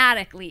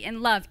dramatically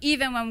in love,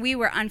 even when we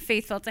were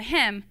unfaithful to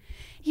him.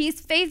 He's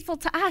faithful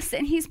to us,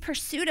 and he's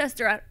pursued us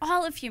throughout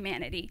all of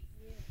humanity.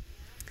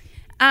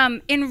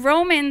 In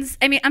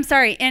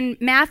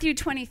Matthew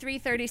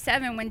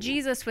 23:37, when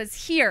Jesus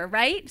was here,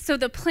 right? So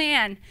the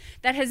plan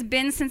that has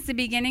been since the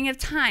beginning of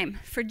time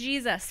for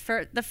Jesus,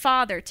 for the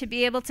Father, to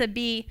be able to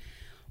be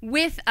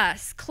with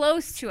us,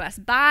 close to us,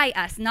 by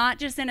us, not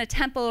just in a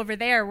temple over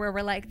there where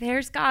we're like,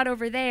 there's God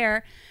over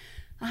there.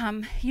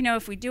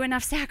 If we do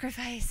enough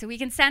sacrifice, we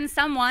can send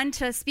someone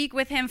to speak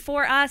with him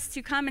for us,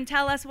 to come and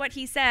tell us what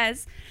he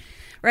says,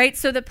 right?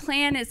 So the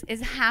plan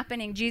is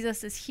happening.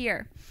 Jesus is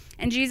here.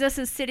 And Jesus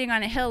is sitting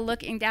on a hill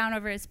looking down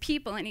over his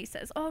people, and he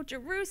says, oh,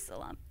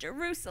 Jerusalem,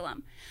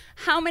 Jerusalem,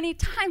 how many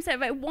times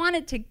have I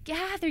wanted to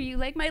gather you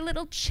like my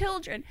little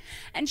children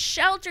and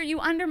shelter you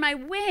under my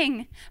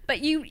wing, but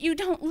you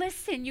don't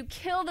listen. You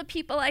kill the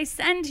people I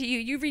send to you.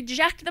 You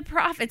reject the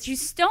prophets. You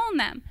stone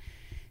them.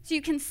 So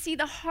you can see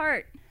the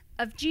heart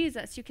of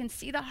Jesus. You can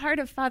see the heart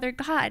of Father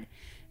God,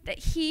 that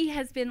he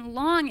has been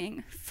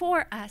longing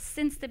for us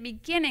since the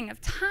beginning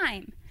of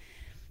time.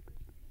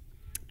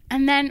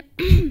 And then...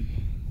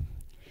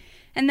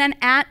 And then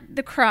at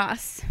the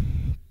cross,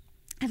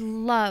 I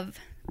love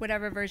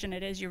whatever version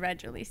it is you read,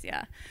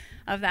 Jalecia,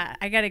 of that.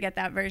 I got to get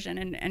that version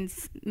and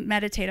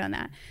meditate on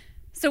that.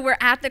 So we're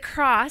at the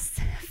cross,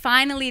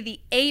 finally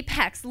the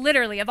apex,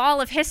 literally, of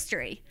all of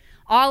history,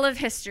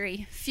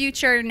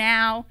 future,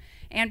 now,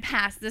 and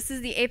past. This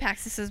is the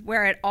apex. This is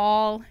where it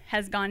all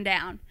has gone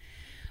down.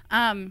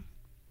 And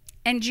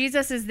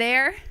Jesus is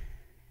there,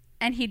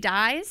 and he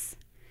dies.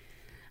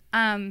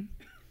 And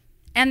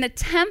the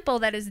temple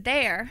that is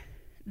there,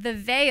 the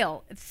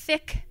veil,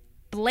 thick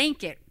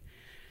blanket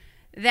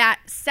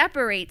that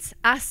separates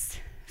us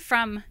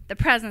from the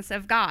presence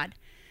of God,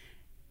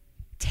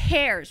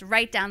 tears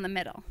right down the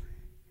middle.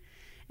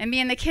 And me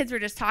and the kids were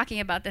just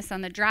talking about this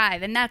on the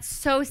drive, and that's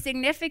so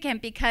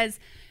significant because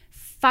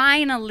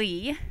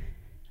finally,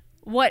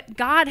 what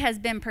God has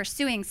been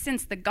pursuing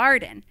since the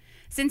garden,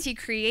 since he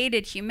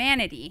created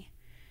humanity,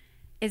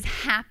 is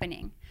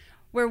happening.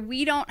 Where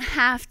we don't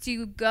have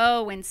to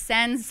go and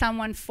send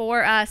someone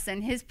for us,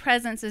 and his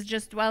presence is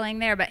just dwelling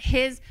there, but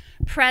his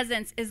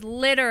presence is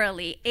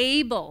literally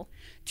able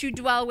to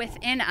dwell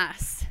within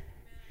us.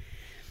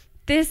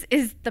 This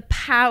is the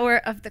power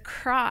of the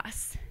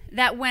cross,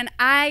 that when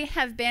I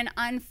have been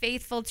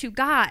unfaithful to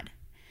God,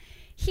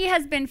 he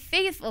has been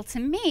faithful to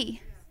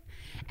me.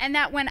 And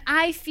that when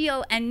I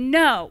feel and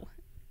know,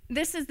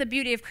 this is the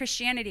beauty of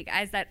Christianity,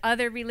 guys, that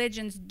other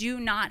religions do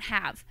not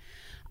have.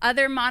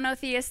 Other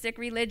monotheistic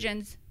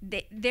religions,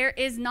 there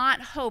is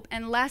not hope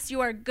unless you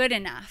are good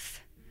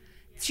enough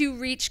to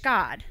reach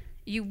God.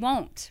 You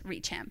won't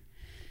reach him.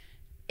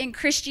 In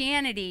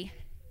Christianity,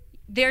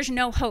 there's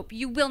no hope.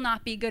 You will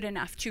not be good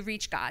enough to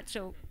reach God,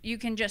 so you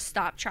can just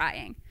stop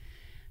trying.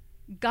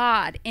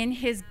 God, in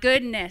his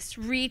goodness,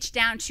 reached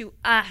down to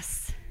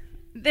us.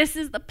 This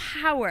is the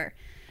power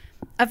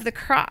of the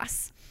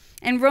cross.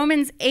 In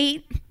Romans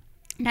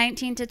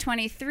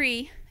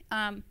 8:19-23,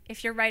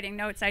 if you're writing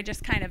notes, I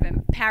just kind of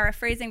am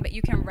paraphrasing, but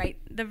you can write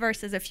the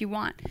verses if you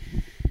want.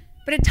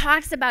 But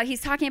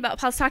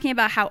Paul's talking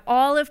about how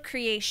all of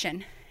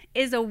creation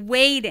is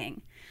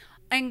awaiting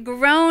and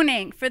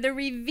groaning for the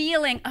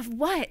revealing of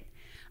what?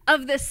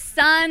 Of the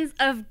sons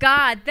of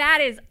God.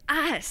 That is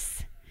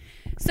us.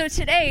 So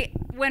today,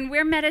 when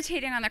we're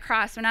meditating on the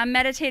cross, when I'm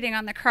meditating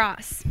on the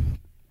cross,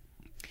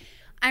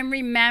 I'm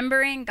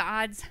remembering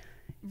God's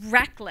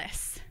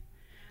reckless,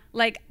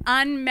 like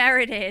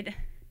unmerited,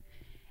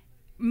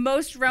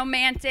 most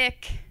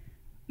romantic,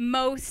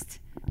 most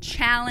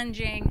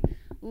challenging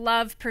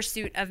love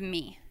pursuit of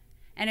me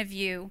and of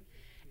you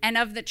and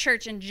of the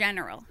church in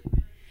general.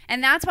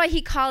 And that's why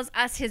he calls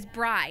us his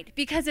bride,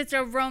 because it's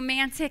a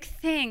romantic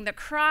thing. The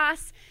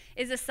cross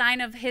is a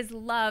sign of his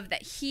love,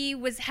 that he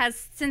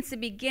has since the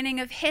beginning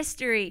of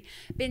history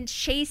been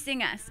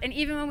chasing us. And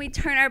even when we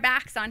turn our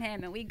backs on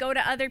him and we go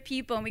to other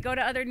people and we go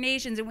to other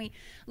nations and we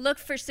look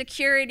for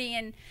security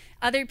in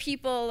other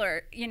people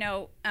or,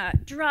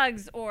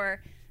 drugs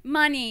or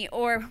money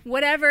or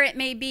whatever it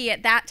may be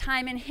at that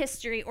time in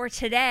history or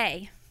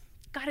today,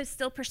 God is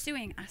still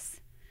pursuing us.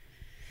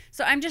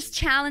 So I'm just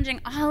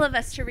challenging all of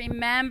us to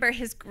remember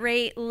his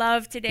great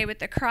love today with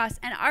the cross.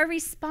 And our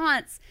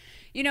response,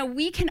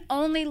 we can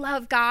only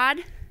love God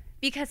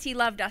because he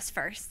loved us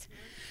first.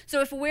 So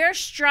if we're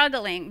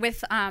struggling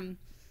with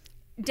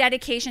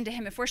dedication to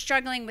him, if we're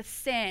struggling with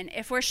sin,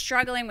 if we're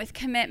struggling with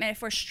commitment,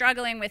 if we're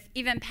struggling with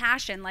even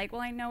passion, like,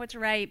 well, I know it's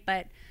right,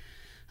 but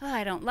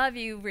I don't love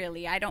you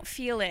really. I don't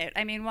feel it.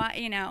 I mean,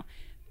 why,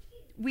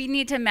 we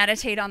need to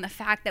meditate on the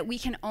fact that we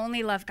can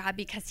only love God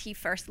because he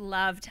first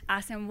loved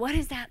us. And what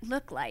does that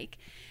look like?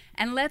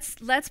 And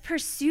let's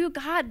pursue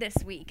God this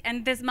week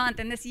and this month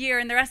and this year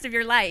and the rest of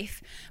your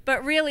life.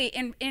 But really,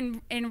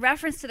 in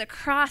reference to the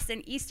cross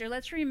and Easter,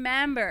 let's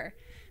remember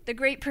the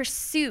great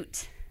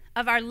pursuit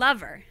of our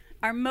lover,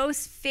 our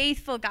most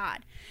faithful God,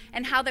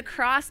 and how the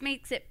cross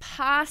makes it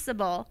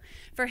possible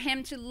for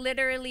him to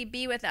literally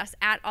be with us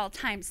at all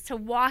times, to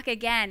walk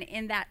again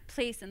in that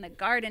place in the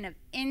garden of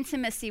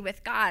intimacy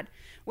with God,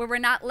 where we're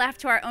not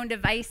left to our own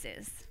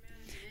devices.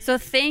 So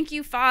thank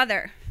you,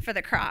 Father, for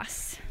the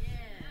cross.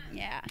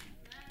 Yeah.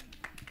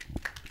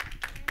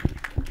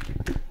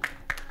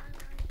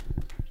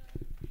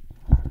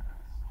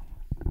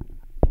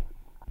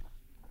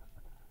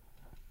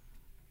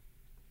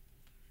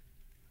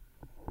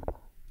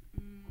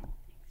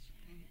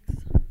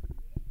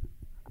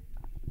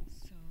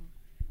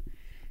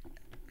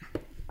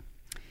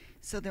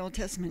 So the Old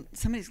Testament,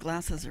 somebody's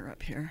glasses are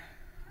up here.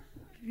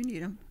 If you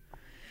need them.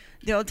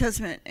 The Old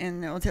Testament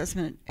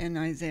in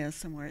Isaiah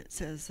somewhere, it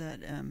says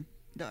that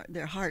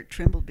their heart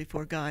trembled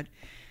before God.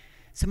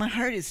 So my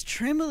heart is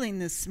trembling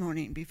this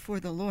morning before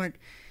the Lord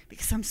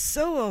because I'm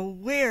so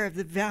aware of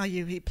the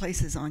value he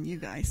places on you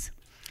guys.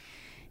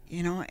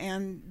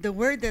 And the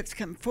word that's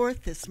come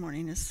forth this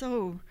morning is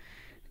so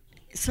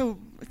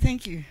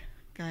thank you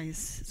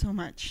guys so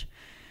much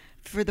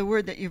for the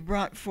word that you've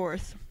brought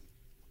forth.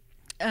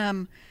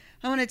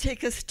 I want to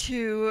take us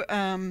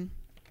to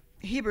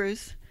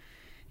Hebrews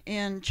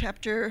in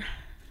chapter,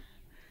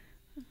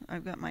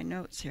 I've got my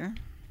notes here,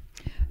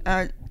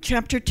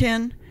 chapter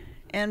 10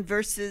 and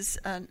verses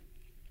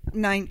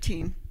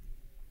 19.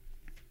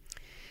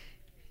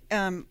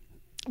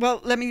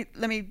 Well, let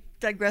me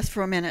digress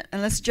for a minute,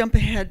 and let's jump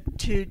ahead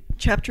to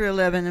chapter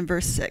 11 and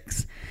verse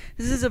 6.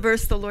 This is a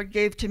verse the Lord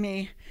gave to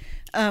me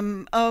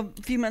a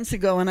few months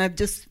ago, and I've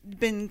just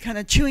been kind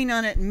of chewing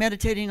on it and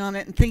meditating on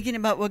it and thinking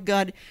about what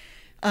God,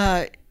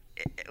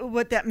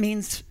 what that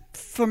means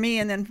for me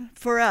and then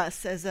for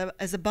us as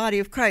a body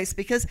of Christ,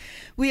 because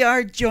we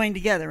are joined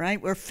together,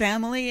 right? We're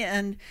family,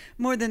 and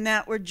more than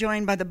that, we're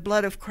joined by the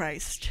blood of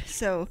Christ.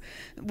 So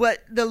what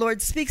the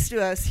Lord speaks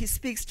to us, he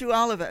speaks to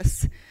all of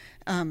us.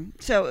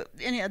 So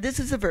anyhow, this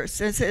is a verse.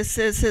 It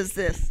says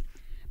this: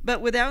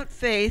 but without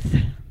faith,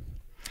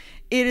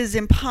 it is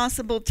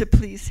impossible to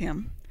please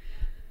him.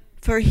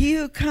 For he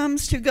who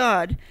comes to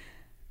God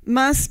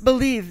must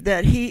believe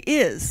that he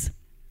is,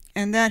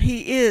 and that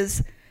he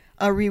is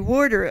a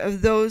rewarder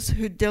of those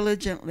who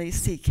diligently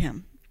seek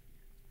him.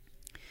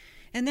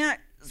 And that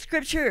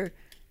scripture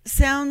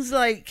sounds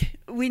like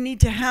we need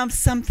to have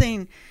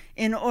something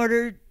in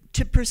order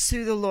to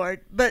pursue the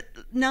Lord. But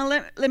now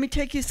let me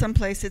take you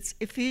someplace. It's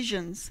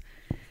Ephesians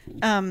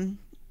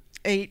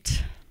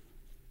 8.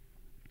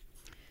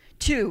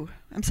 2.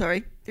 I'm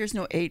sorry. There's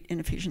no 8 in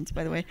Ephesians,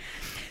 by the way.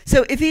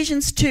 So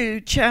Ephesians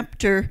 2,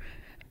 chapter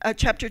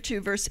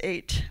 2, verse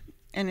 8.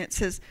 And it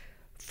says,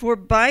 for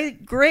by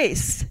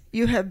grace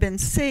you have been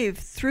saved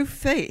through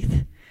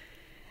faith,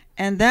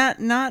 and that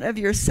not of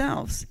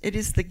yourselves. It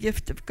is the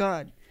gift of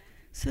God.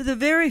 So the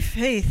very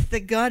faith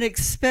that God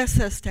expects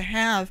us to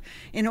have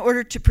in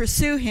order to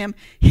pursue him,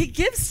 he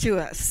gives to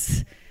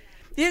us.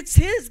 It's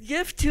his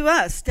gift to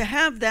us to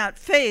have that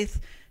faith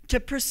to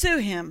pursue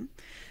him.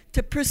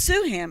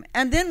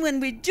 And then when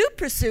we do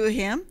pursue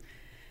him,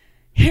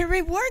 he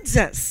rewards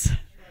us.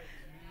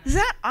 Is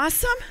that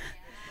awesome?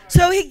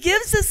 So he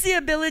gives us the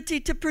ability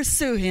to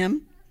pursue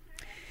him.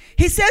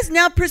 He says,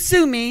 now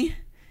pursue me.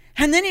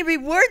 And then he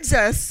rewards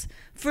us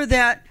for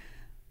that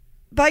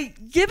by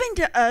giving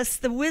to us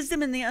the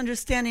wisdom and the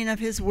understanding of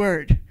his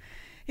word.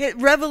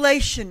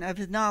 Revelation of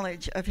his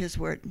knowledge of his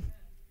word.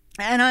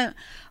 And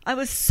I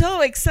was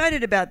so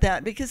excited about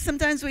that, because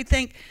sometimes we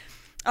think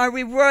our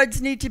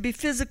rewards need to be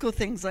physical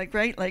things,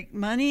 like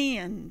money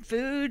and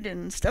food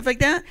and stuff like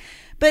that.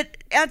 But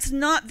that's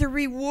not the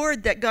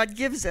reward that God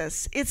gives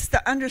us. It's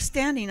the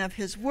understanding of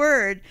his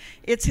word.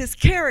 It's his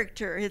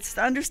character. It's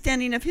the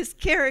understanding of his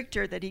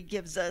character that he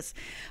gives us.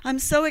 I'm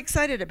so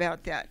excited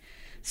about that.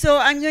 So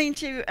I'm going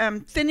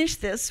to finish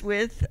this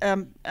with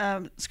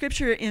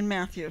scripture in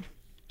Matthew,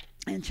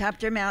 in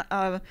chapter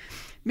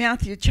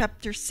Matthew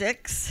chapter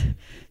 6,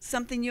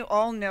 something you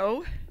all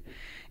know,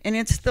 and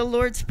it's the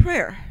Lord's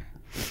Prayer.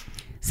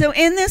 So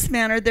in this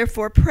manner,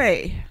 therefore,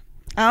 pray.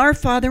 Our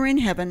Father in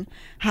heaven,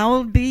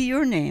 hallowed be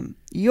your name.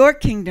 Your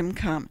kingdom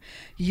come.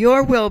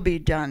 Your will be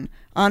done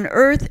on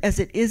earth as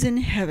it is in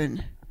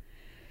heaven.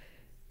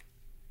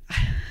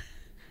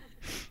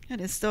 That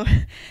is so.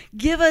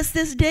 Give us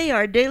this day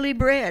our daily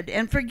bread,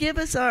 and forgive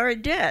us our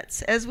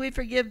debts as we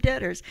forgive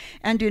debtors.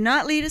 And do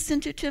not lead us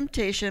into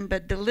temptation,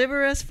 but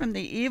deliver us from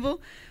the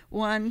evil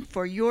one.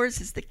 For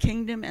yours is the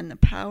kingdom and the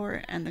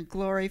power and the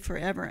glory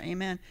forever.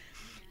 Amen.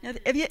 Now,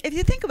 if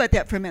you think about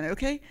that for a minute,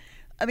 okay?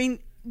 I mean,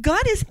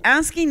 God is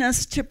asking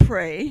us to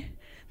pray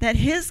that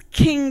his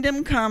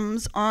kingdom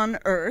comes on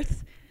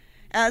earth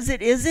as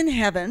it is in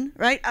heaven,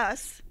 right?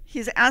 Us.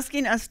 He's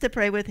asking us to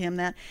pray with him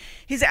that.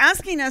 He's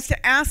asking us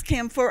to ask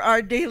him for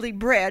our daily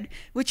bread,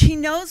 which he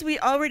knows we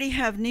already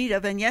have need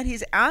of, and yet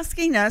he's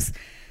asking us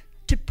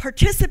to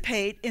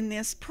participate in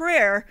this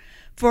prayer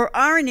for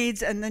our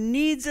needs and the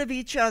needs of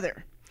each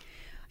other.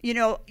 You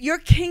know, your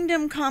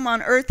kingdom come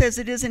on earth as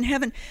it is in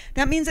heaven.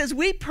 That means as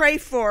we pray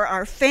for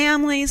our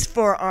families,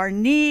 for our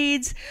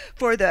needs,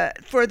 for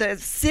the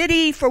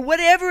city, for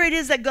whatever it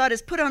is that God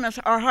has put on us,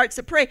 our hearts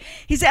to pray,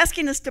 he's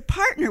asking us to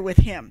partner with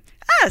him.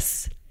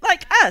 Us,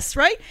 like us,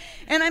 right?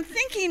 And I'm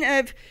thinking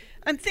of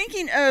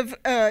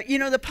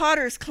the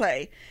potter's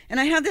clay. And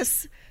I have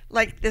this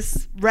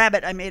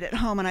rabbit I made at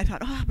home, and I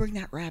thought, oh, I'll bring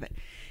that rabbit.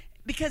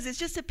 Because it's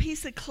just a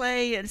piece of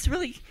clay, and it's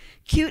really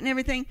cute and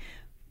everything.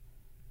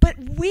 But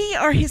we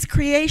are his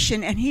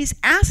creation, and he's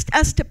asked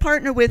us to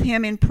partner with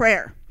him in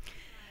prayer,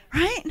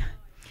 right?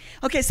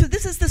 Okay, so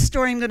this is the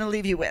story I'm going to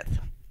leave you with.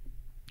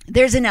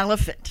 There's an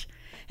elephant,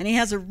 and he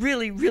has a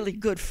really, really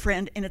good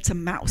friend, and it's a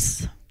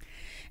mouse.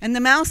 And the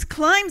mouse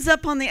climbs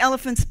up on the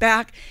elephant's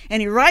back,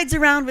 and he rides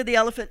around with the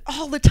elephant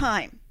all the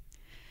time.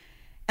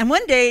 And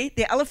one day,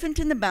 the elephant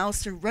and the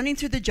mouse are running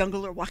through the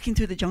jungle or walking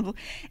through the jungle,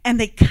 and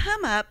they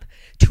come up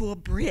to a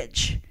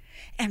bridge,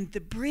 and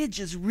the bridge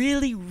is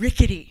really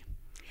rickety.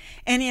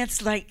 And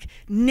it's like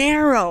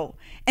narrow,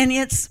 and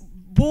it's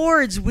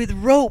boards with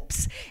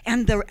ropes,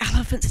 and the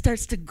elephant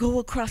starts to go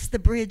across the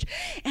bridge,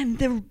 and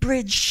the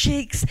bridge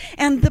shakes,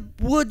 and the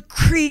wood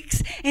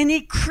creaks, and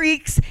it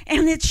creaks,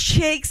 and it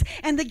shakes,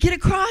 and they get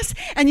across.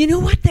 And you know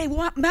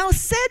what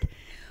mouse said?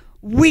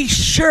 We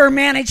sure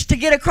managed to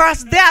get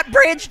across that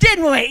bridge,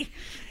 didn't we?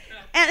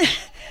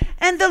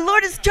 And the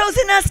Lord has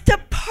chosen us to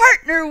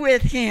partner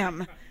with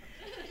him.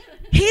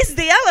 He's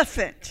the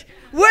elephant.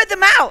 We're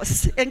the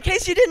mouse, in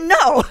case you didn't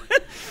know.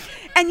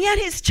 And yet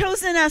he's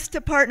chosen us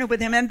to partner with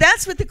him. And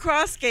that's what the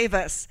cross gave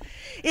us.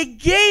 It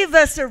gave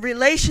us a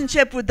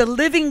relationship with the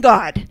living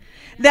God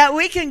that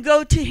we can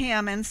go to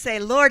him and say,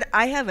 Lord,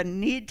 I have a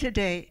need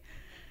today.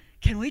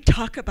 Can we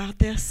talk about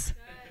this?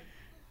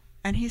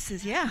 And he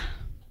says, yeah,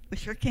 we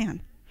sure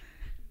can.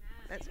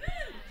 That's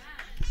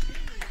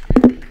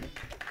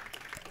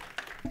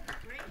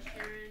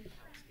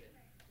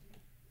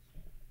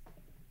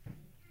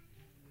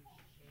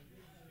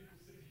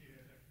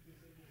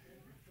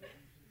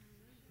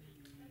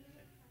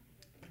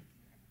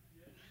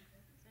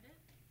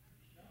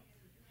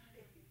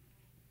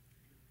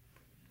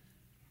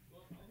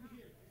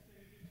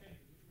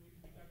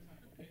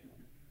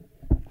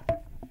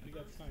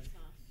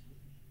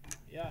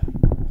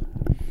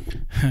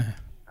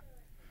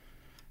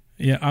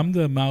Yeah, I'm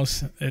the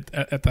mouse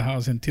at the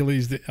house, and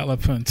Tilly's the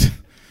elephant.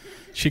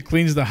 She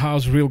cleans the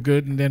house real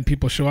good, and then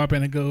people show up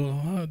and they go,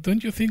 oh,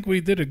 don't you think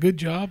we did a good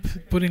job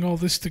putting all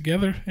this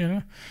together?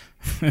 You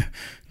know,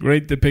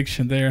 great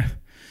depiction there.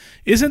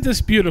 Isn't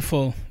this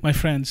beautiful, my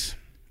friends,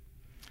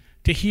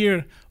 to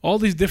hear all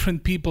these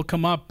different people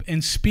come up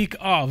and speak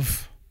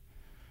of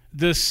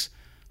this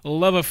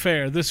love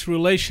affair, this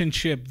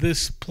relationship,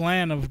 this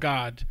plan of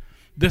God,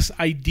 this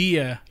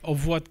idea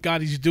of what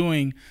God is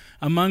doing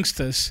amongst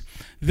us.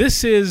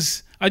 This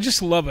is, I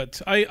just love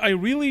it. I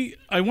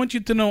want you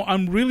to know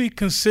I'm really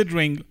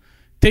considering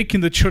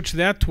taking the church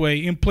that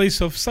way in place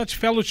of such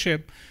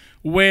fellowship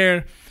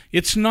where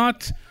it's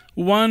not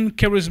one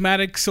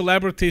charismatic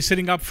celebrity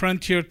sitting up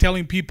front here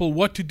telling people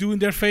what to do in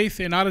their faith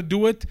and how to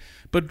do it,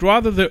 but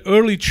rather the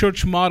early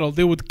church model.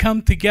 They would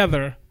come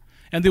together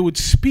and they would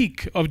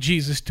speak of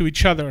Jesus to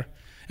each other.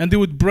 And they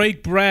would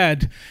break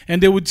bread,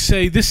 and they would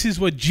say, this is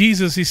what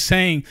Jesus is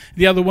saying.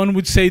 The other one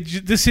would say,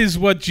 this is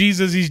what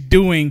Jesus is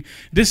doing.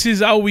 This is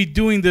how we're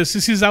doing this.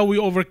 This is how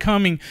we're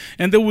overcoming.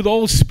 And they would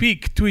all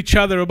speak to each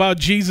other about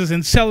Jesus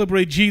and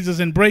celebrate Jesus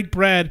and break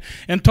bread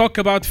and talk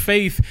about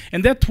faith.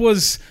 And that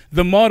was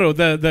the motto,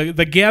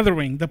 the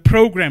gathering, the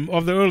program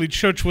of the early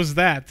church was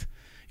that.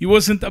 It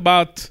wasn't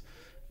about,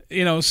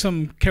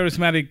 some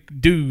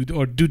charismatic dude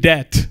or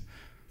dudette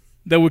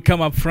that would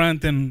come up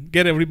front and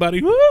get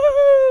everybody, woo!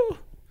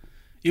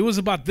 It was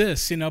about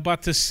this,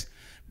 about this,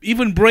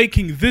 even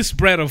breaking this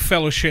bread of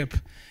fellowship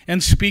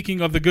and speaking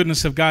of the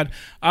goodness of God.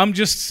 I'm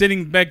just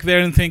sitting back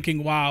there and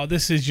thinking, wow,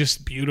 this is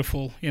just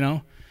beautiful,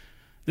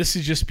 This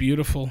is just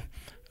beautiful.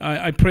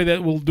 I pray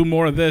that we'll do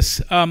more of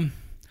this.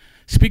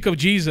 Speak of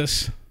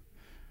Jesus.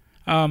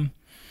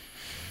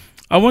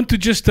 I want to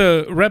just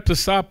wrap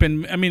this up.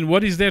 And I mean,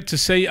 what is there to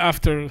say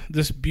after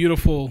this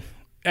beautiful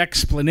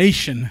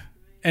explanation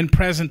and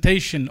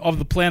presentation of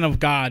the plan of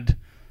God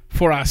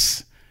for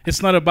us?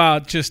 It's not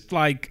about just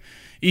like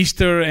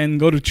Easter and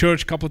go to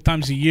church a couple of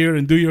times a year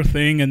and do your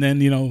thing and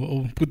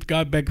then, put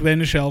God back there on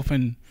the shelf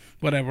and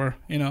whatever,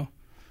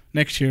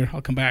 Next year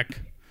I'll come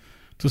back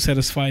to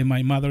satisfy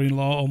my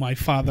mother-in-law or my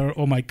father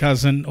or my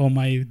cousin or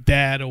my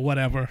dad or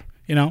whatever,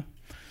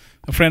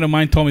 A friend of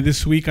mine told me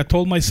this week, I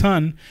told my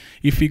son,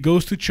 if he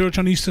goes to church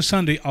on Easter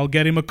Sunday, I'll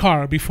get him a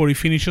car before he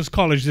finishes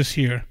college this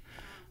year.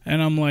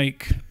 And I'm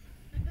like,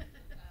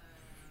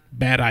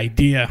 bad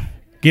idea.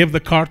 Give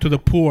the car to the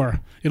poor.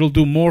 It'll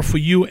do more for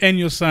you and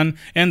your son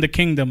and the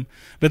kingdom.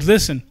 But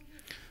listen.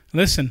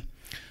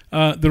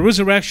 The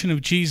resurrection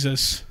of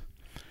Jesus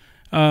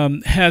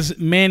had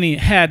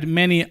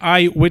many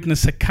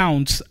eyewitness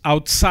accounts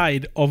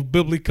outside of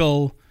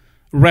biblical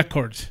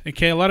records.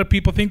 Okay, a lot of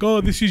people think,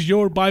 oh, this is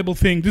your Bible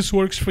thing, this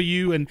works for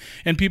you, and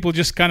people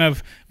just kind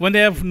of, when they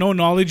have no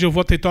knowledge of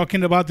what they're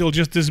talking about, they'll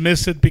just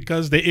dismiss it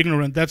because they're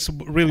ignorant. That's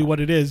really what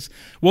it is.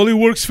 Well, it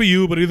works for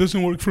you, but it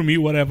doesn't work for me,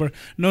 whatever.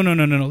 No.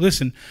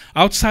 Listen,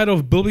 outside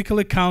of biblical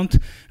account,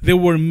 there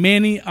were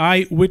many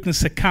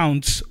eyewitness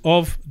accounts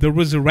of the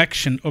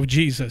resurrection of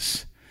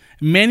Jesus.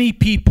 Many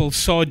people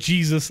saw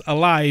Jesus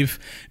alive.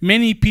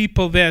 Many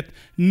people that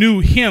knew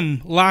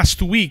him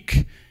last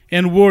week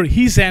and were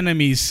his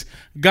enemies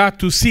got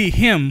to see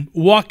him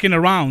walking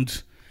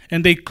around,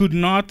 and they could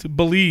not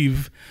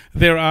believe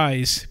their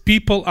eyes.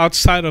 People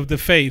outside of the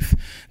faith.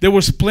 There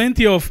was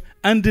plenty of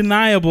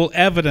undeniable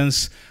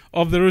evidence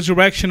of the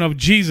resurrection of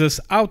Jesus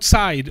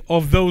outside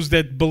of those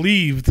that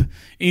believed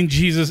in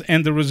Jesus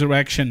and the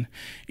resurrection.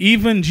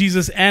 Even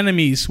Jesus'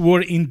 enemies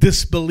were in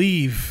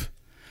disbelief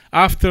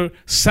after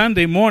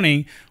Sunday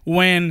morning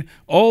when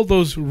all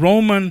those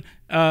Roman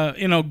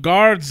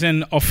guards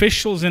and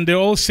officials, and they're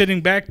all sitting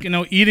back,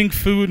 eating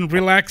food and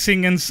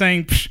relaxing and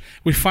saying,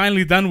 we're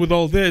finally done with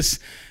all this.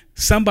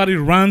 Somebody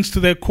runs to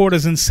their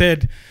quarters and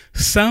said,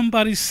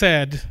 somebody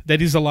said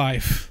that he's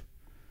alive.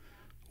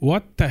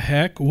 What the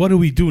heck? What do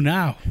we do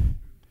now?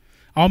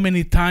 How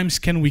many times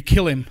can we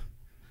kill him?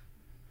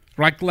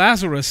 Like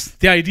Lazarus,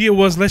 the idea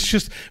was, let's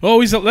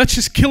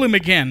just kill him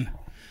again.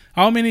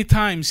 How many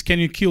times can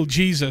you kill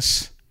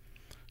Jesus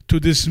to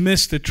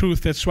dismiss the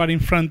truth that's right in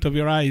front of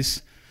your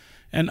eyes?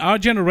 And our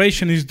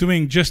generation is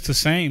doing just the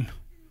same.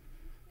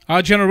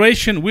 Our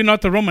generation, we're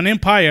not the Roman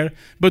Empire,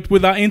 but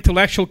with our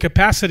intellectual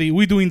capacity,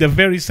 we're doing the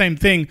very same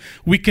thing.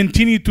 We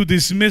continue to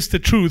dismiss the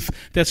truth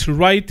that's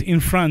right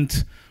in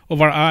front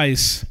of our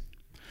eyes.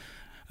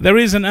 There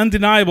was an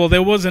undeniable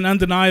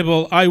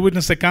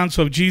eyewitness accounts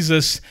of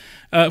Jesus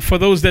for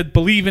those that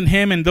believe in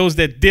him and those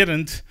that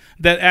didn't,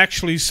 that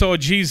actually saw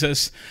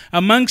Jesus.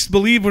 Amongst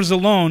believers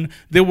alone,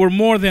 there were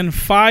more than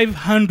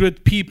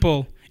 500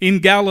 people in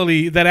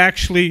Galilee that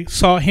actually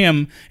saw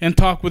him and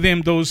talked with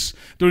him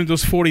during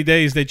those 40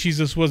 days that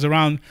Jesus was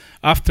around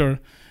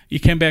after he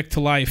came back to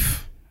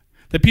life.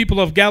 The people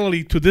of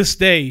Galilee to this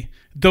day,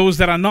 those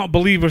that are not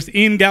believers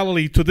in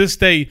Galilee to this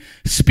day,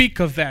 speak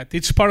of that.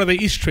 It's part of their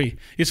history.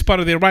 It's part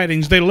of their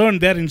writings. They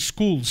learned that in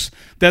schools,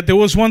 that there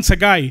was once a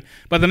guy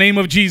by the name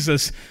of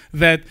Jesus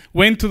that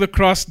went to the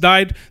cross,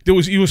 died.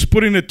 He was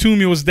put in a tomb,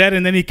 he was dead,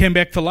 and then he came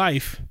back to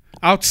life.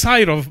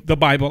 Outside of the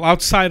Bible,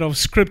 outside of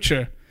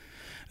Scripture.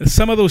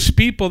 Some of those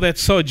people that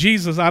saw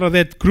Jesus out of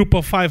that group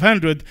of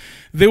 500,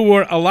 they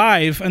were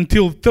alive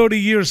until 30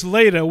 years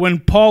later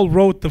when Paul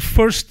wrote the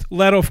first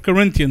letter of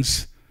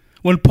Corinthians.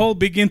 When Paul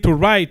began to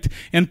write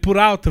and put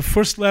out the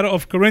first letter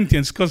of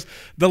Corinthians, because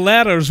the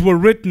letters were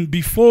written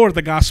before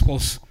the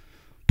Gospels.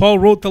 Paul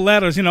wrote the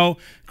letters,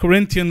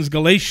 Corinthians,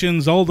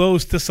 Galatians, all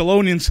those,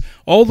 Thessalonians,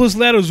 all those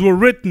letters were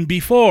written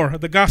before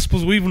the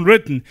Gospels were even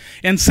written.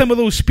 And some of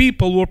those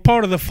people were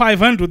part of the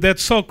 500 that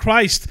saw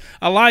Christ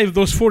alive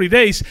those 40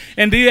 days.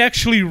 And they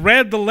actually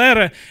read the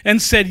letter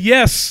and said,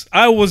 yes,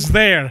 I was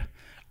there.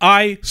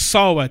 I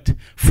saw it.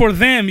 For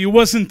them, it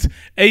wasn't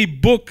a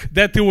book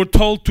that they were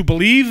told to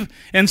believe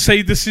and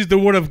say this is the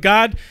Word of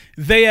God.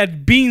 They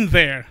had been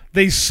there.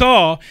 They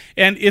saw,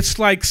 and it's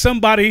like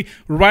somebody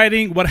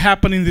writing what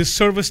happened in this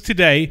service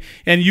today,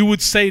 and you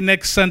would say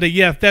next Sunday,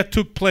 yeah, that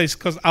took place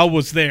because I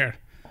was there.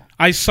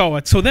 I saw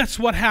it. So that's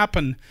what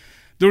happened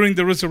during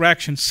the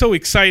resurrection. So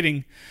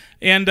exciting.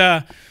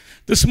 And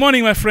this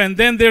morning, my friend,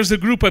 then there's a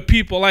group of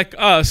people like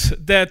us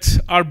that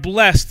are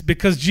blessed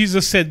because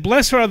Jesus said,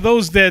 blessed are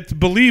those that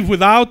believe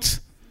without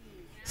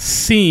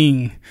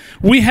seeing.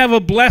 We have a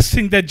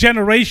blessing that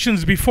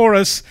generations before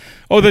us,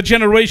 or the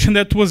generation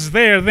that was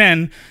there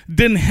then,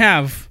 didn't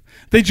have.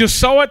 They just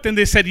saw it and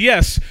they said,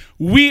 yes,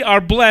 we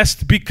are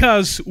blessed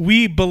because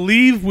we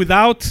believe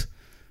without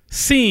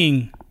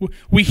seeing.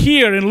 We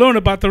hear and learn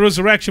about the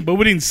resurrection, but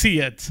we didn't see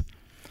it.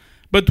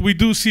 But we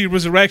do see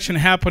resurrection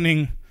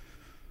happening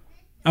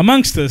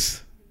amongst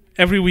us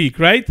every week,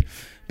 right?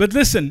 But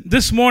listen,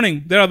 this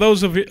morning, there are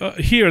those of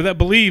here that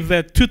believe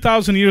that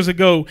 2,000 years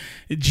ago,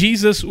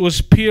 Jesus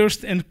was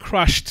pierced and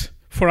crushed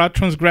for our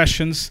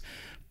transgressions,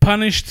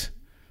 punished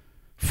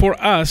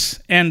for us,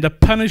 and the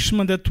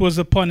punishment that was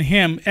upon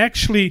him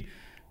actually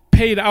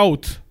paid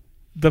out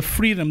the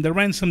freedom, the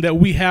ransom that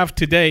we have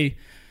today.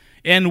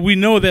 And we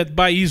know that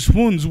by his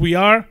wounds we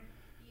are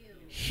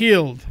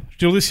healed.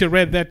 Julissa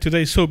read that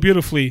today so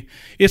beautifully.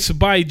 It's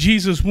by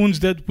Jesus'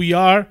 wounds that we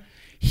are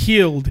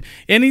healed.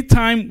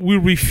 Anytime we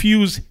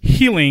refuse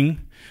healing,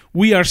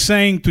 we are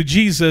saying to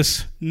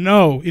Jesus,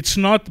 no, it's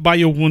not by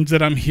your wounds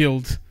that I'm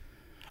healed.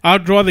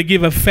 I'd rather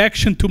give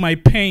affection to my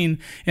pain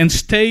and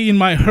stay in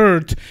my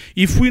hurt.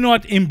 If we're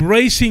not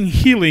embracing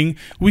healing,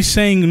 we're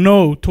saying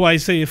no to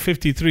Isaiah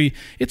 53.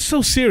 It's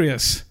so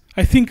serious.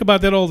 I think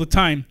about that all the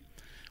time.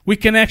 We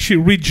can actually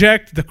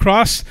reject the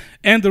cross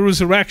and the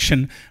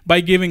resurrection by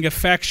giving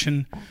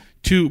affection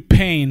to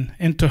pain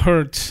and to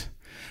hurt.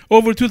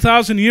 Over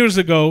 2,000 years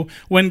ago,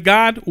 when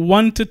God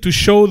wanted to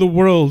show the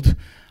world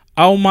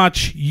how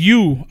much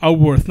you are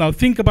worth. Now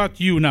think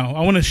about you now.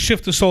 I want to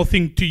shift this whole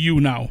thing to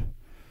you now.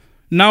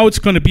 Now it's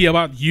going to be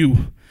about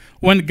you.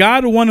 When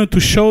God wanted to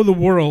show the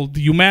world,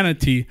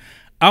 humanity,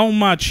 how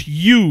much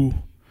you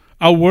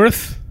are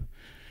worth.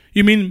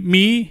 You mean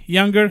me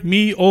younger,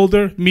 me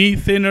older, me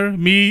thinner,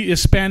 me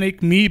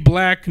Hispanic, me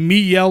black, me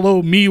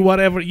yellow, me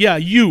whatever. Yeah,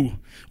 you.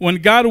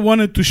 When God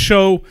wanted to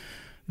show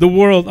the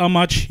world how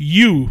much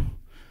you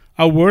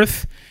are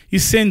worth, he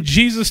sent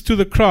Jesus to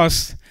the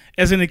cross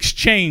as an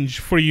exchange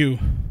for you.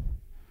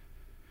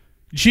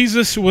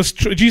 Jesus'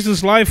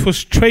 life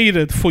was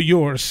traded for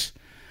yours.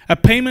 A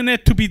payment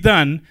had to be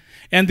done,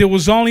 and there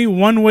was only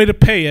one way to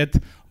pay it,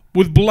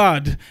 with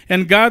blood.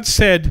 And God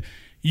said,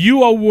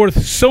 you are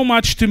worth so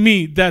much to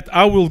me that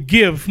I will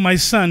give my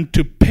son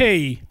to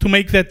pay, to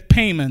make that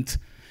payment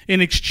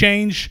in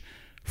exchange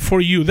for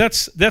you.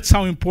 That's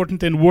how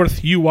important and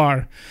worth you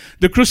are.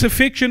 The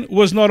crucifixion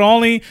was not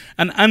only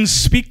an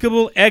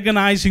unspeakable,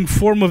 agonizing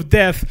form of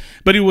death,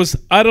 but it was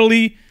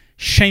utterly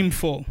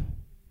shameful.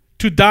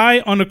 To die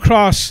on a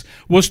cross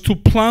was to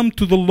plumb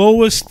to the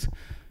lowest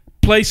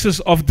places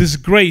of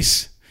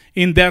disgrace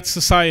in that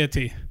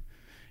society.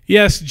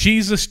 Yes,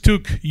 Jesus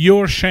took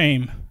your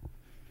shame.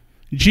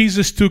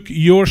 Jesus took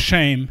your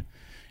shame,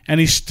 and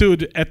he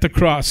stood at the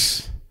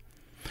cross.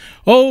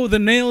 Oh, the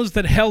nails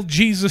that held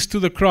Jesus to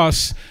the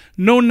cross.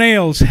 No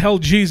nails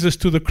held Jesus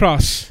to the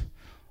cross.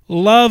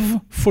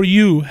 Love for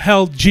you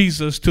held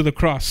Jesus to the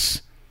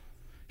cross.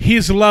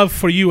 His love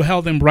for you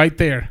held him right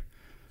there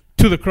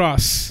to the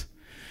cross.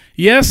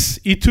 Yes,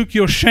 he took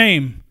your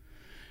shame.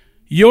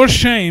 Your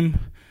shame,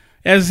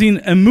 as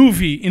in a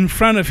movie in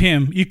front of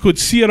him. He could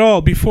see it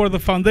all before the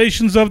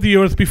foundations of the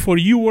earth, before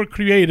you were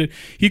created.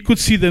 He could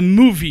see the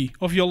movie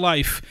of your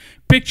life,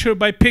 picture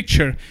by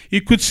picture.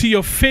 He could see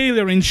your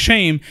failure and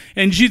shame.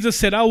 And Jesus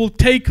said, I will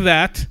take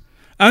that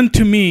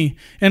unto me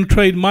and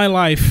trade my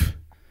life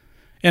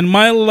and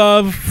my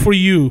love for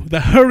you.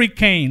 The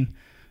hurricane,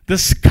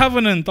 this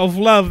covenant of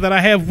love that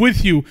I have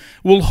with you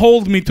will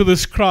hold me to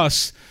this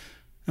cross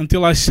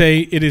until I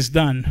say it is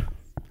done.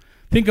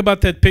 Think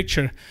about that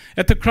picture.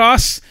 At the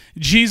cross,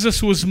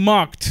 Jesus was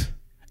mocked,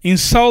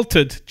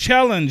 insulted,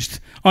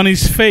 challenged on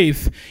his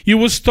faith. He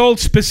was told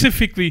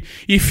specifically,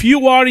 if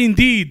you are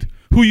indeed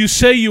who you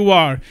say you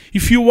are,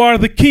 if you are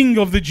the king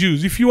of the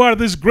Jews, if you are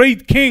this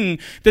great king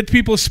that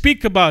people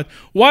speak about,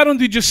 why don't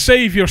you just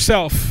save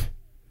yourself?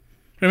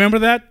 Remember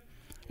that?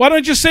 Why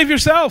don't you save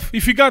yourself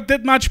if you got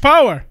that much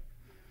power?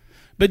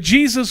 But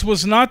Jesus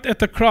was not at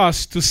the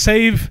cross to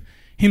save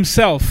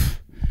himself.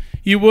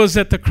 He was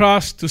at the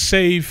cross to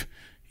save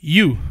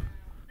you.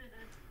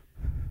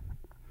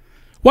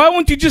 Why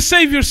won't you just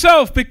save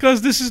yourself?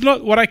 Because this is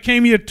not what I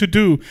came here to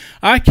do.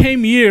 I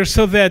came here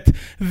so that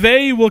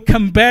they will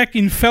come back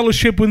in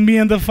fellowship with me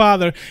and the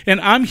Father. And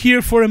I'm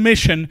here for a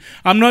mission.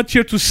 I'm not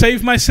here to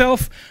save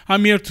myself.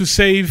 I'm here to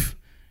save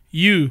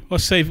you, or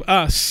save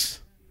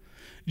us.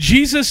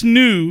 Jesus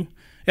knew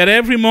at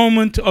every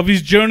moment of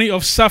his journey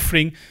of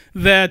suffering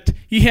that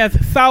he had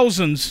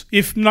thousands,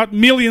 if not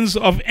millions,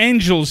 of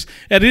angels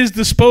at his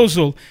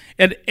disposal.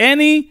 At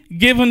any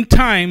given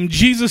time,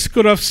 Jesus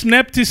could have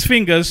snapped his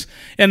fingers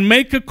and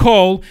make a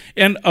call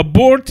and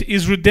abort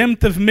his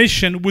redemptive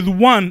mission with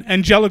one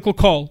angelical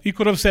call. He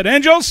could have said,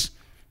 angels,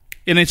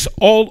 and it's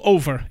all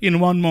over in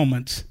one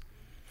moment.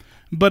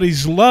 But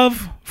his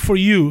love for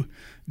you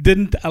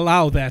didn't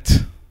allow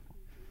that.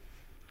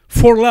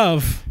 For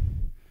love,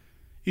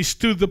 he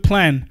stood the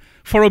plan.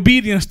 For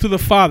obedience to the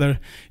Father,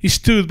 he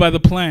stood by the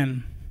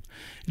plan.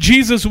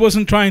 Jesus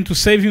wasn't trying to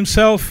save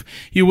himself.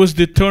 He was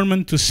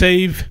determined to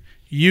save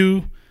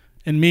you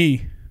and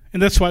me.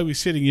 And that's why we're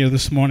sitting here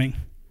this morning.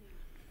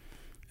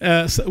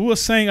 Who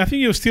was saying, I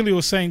think he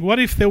was saying, what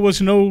if there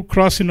was no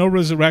cross and no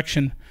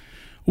resurrection?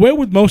 Where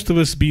would most of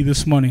us be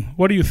this morning?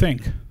 What do you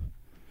think?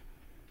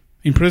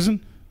 In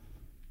prison?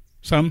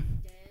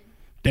 Some?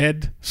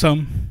 Dead?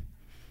 Some?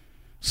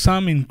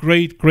 Some in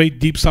great, great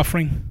deep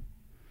suffering?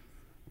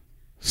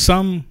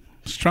 Some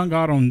strung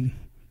out on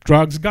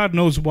drugs. God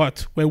knows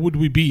what. Where would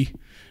we be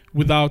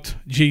without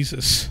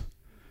Jesus?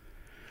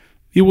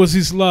 It was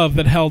his love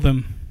that held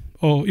him.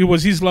 Oh, it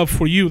was his love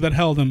for you that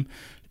held him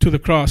to the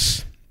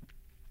cross.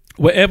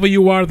 Wherever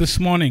you are this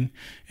morning,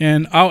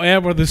 and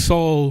however this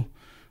all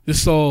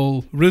this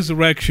whole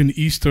resurrection,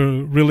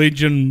 Easter,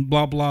 religion,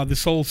 blah, blah,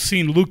 this whole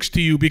scene looks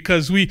to you,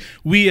 because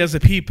we as a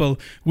people,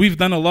 we've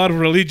done a lot of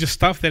religious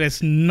stuff that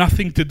has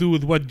nothing to do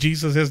with what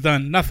Jesus has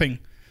done. Nothing.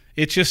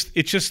 It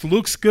just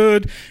looks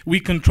good. We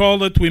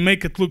control it. We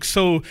make it look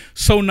so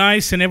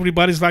nice, and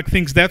everybody's like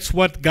thinks that's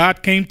what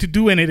God came to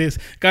do, and it is.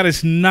 God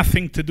has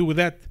nothing to do with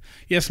that.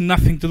 He has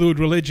nothing to do with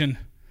religion.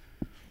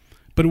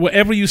 But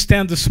wherever you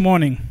stand this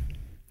morning,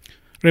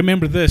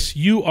 remember this: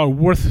 you are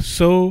worth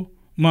so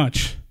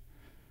much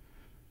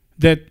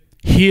that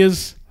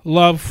His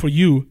love for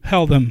you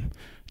held Him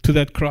to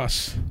that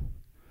cross.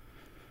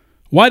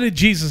 Why did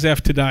Jesus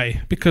have to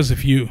die? Because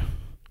of you.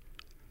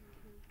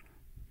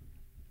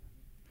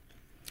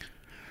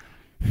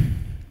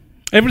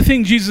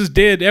 Everything Jesus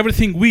did,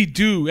 everything we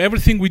do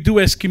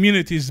as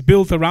communities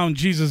built around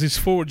Jesus is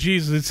for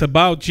Jesus. It's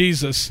about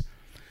Jesus.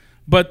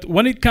 But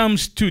when it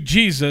comes to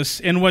Jesus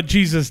and what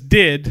Jesus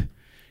did,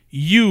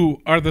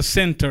 you are the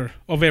center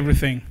of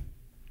everything.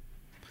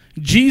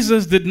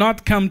 Jesus did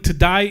not come to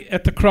die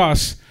at the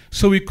cross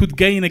so He could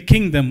gain a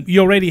kingdom. He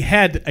already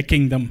had a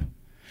kingdom.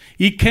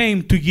 He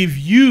came to give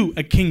you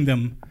a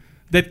kingdom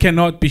that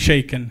cannot be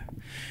shaken.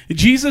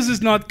 Jesus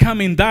is not come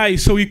and die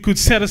so He could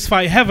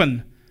satisfy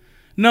heaven.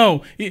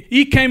 No,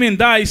 He came and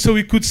died so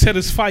He could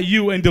satisfy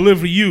you and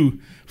deliver you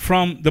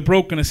from the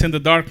brokenness and the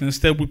darkness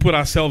that we put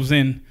ourselves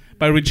in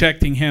by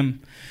rejecting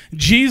Him.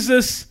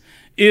 Jesus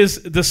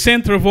is the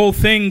center of all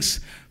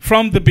things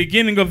from the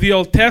beginning of the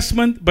Old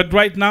Testament, but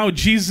right now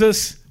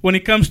Jesus, when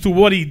it comes to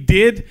what He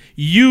did,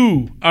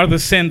 you are the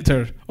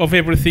center of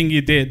everything He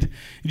did.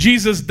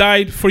 Jesus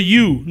died for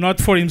you, not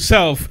for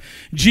Himself.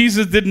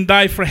 Jesus didn't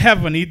die for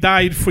heaven. He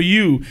died for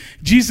you.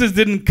 Jesus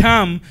didn't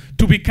come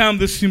to become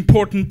this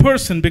important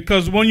person,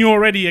 because when you're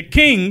already a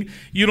king,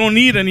 you don't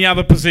need any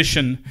other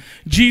position.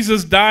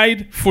 Jesus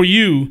died for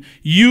you.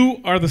 You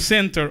are the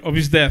center of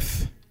His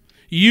death.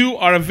 You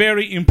are a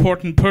very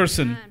important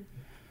person.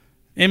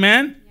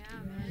 Amen?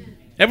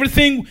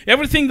 Everything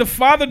the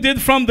Father did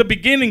from the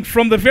beginning,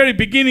 from the very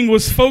beginning,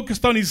 was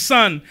focused on His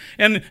Son,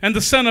 and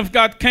the Son of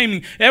God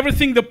came.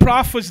 Everything the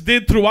prophets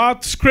did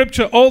throughout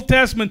Scripture, Old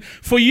Testament,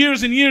 for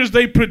years and years,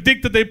 they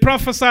predicted, they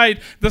prophesied,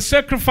 the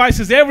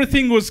sacrifices,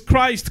 everything was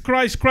Christ,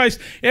 Christ, Christ.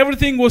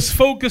 Everything was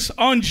focused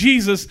on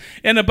Jesus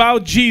and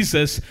about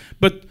Jesus.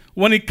 But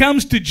when it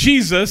comes to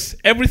Jesus,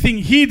 everything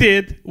He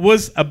did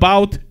was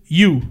about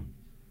you.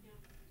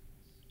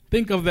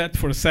 Think of that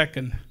for a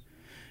second.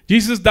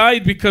 Jesus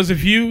died because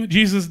of you.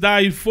 Jesus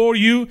died for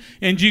you.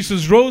 And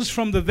Jesus rose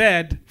from the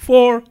dead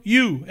for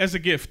you as a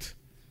gift.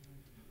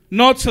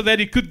 Not so that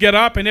He could get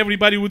up and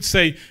everybody would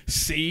say,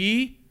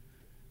 see,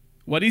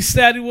 what He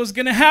said it was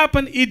going to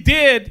happen, He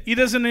did. He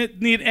doesn't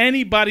need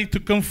anybody to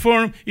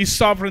confirm His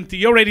sovereignty.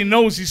 He already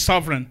knows He's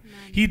sovereign.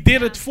 Amen. He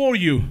did it for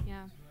you.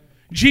 Yeah.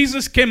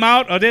 Jesus came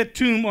out of that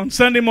tomb on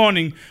Sunday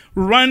morning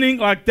running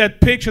like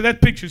that picture.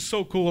 That picture is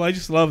so cool. I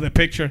just love that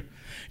picture.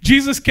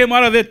 Jesus came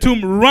out of that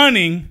tomb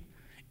running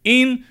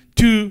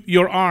into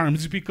your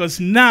arms, because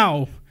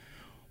now,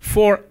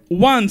 for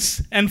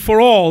once and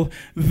for all,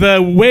 the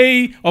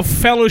way of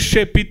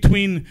fellowship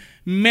between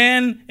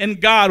man and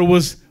God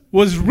was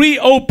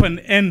reopened,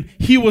 and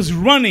He was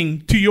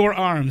running to your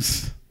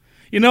arms.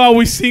 You know how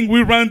we sing,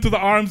 we run to the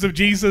arms of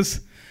Jesus?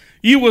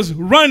 He was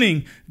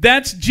running.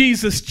 That's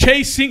Jesus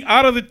chasing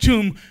out of the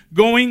tomb,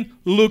 going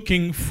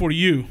looking for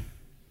you.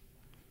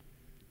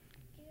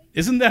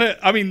 Doesn't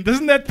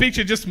that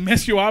picture just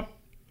mess you up?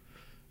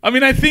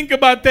 I think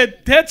about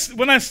that. That's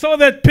when I saw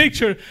that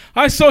picture,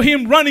 I saw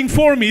Him running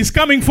for me. He's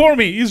coming for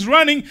me. He's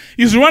running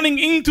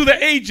into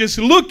the ages,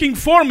 looking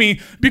for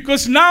me,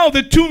 because now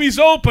the tomb is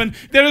open.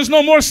 There is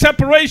no more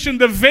separation.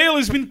 The veil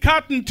has been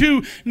cut in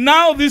two.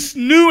 Now this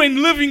new and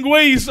living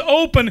way is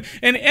open.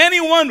 And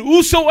anyone,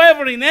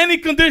 whosoever, in any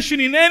condition,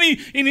 in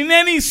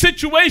any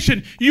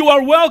situation, you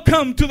are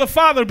welcome to the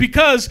Father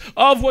because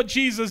of what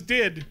Jesus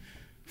did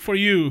for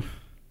you.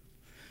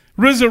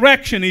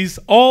 Resurrection is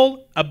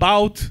all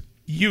about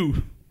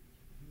you.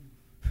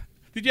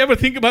 Did you ever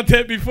think about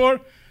that before?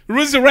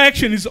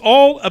 Resurrection is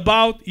all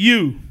about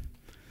you.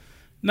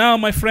 Now,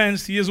 my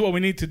friends, here's what we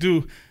need to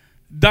do.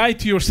 Die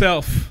to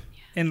yourself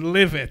and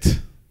live it.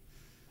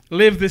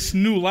 Live this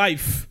new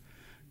life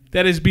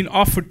that has been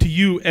offered to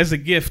you as a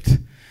gift.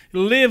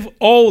 Live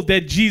all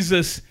that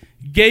Jesus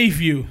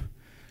gave you.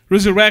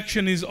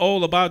 Resurrection is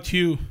all about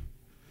you.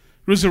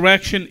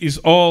 Resurrection is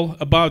all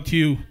about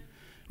you.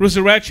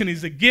 Resurrection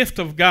is a gift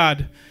of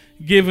God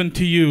given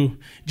to you.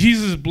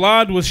 Jesus'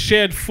 blood was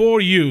shed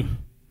for you.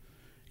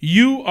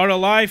 You are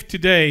alive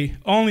today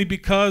only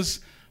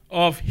because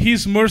of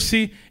His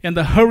mercy and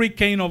the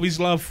hurricane of His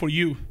love for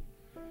you.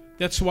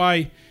 That's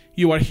why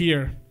you are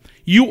here.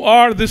 You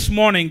are this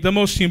morning the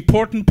most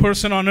important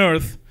person on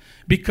earth,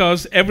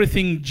 because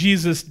everything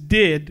Jesus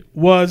did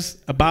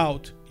was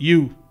about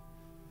you.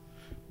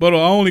 But I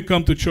only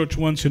come to church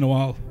once in a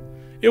while.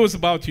 It was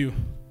about you.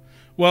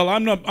 Well,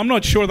 I'm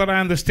not sure that I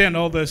understand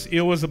all this.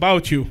 It was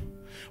about you.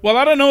 Well,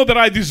 I don't know that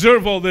I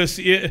deserve all this.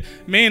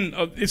 Man,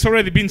 it's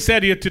already been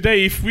said here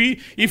today. If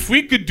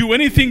we could do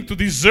anything to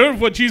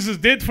deserve what Jesus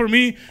did for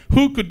me,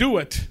 who could do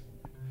it?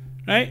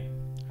 Right?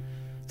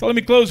 So let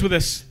me close with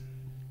this.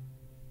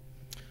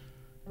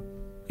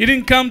 He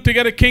didn't come to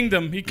get a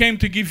kingdom. He came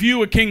to give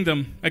you a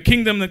kingdom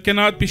that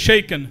cannot be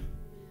shaken.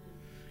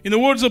 In the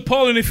words of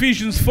Paul in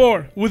Ephesians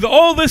 4, with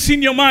all this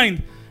in your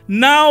mind,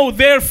 now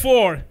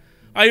therefore,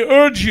 I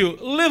urge you,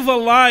 live a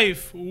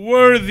life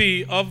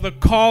worthy of the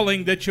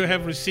calling that you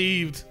have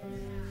received.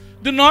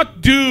 Do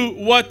not do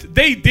what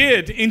they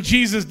did in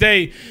Jesus'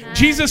 day.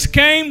 Jesus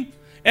came,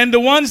 and the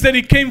ones that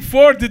he came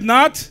for did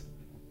not.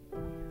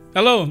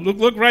 Hello,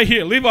 look right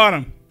here. Leave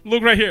Autumn.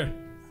 Look right here.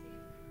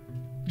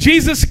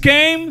 Jesus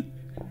came.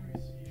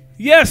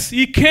 Yes,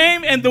 he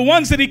came, and the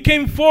ones that he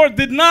came for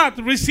did not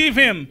receive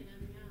him.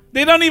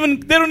 They don't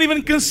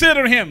even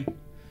consider him.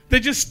 They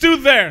just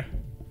stood there.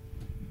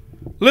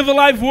 Live a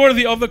life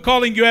worthy of the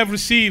calling you have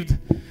received.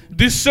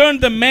 Discern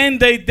the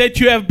mandate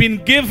that you have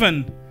been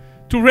given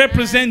to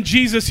represent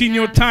Jesus in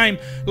your time.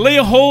 Lay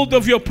hold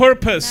of your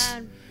purpose.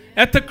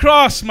 At the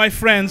cross, my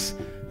friends,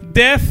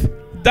 death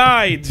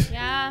died.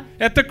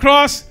 At the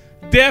cross,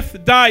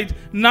 death died.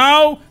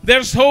 Now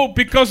there's hope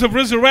because of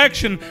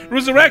resurrection.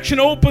 Resurrection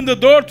opened the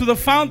door to the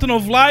fountain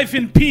of life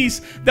and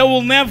peace that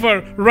will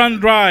never run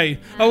dry.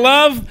 A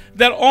love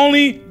that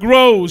only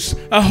grows.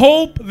 A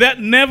hope that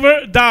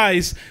never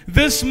dies.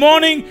 This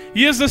morning,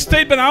 here's the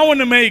statement I want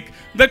to make.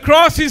 The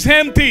cross is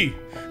empty.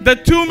 The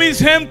tomb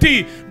is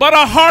empty, but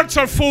our hearts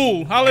are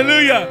full.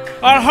 Hallelujah.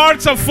 Our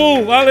hearts are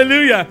full.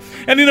 Hallelujah.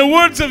 And in the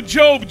words of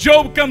Job,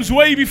 Job comes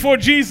way before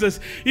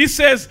Jesus. He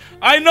says,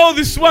 I know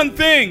this one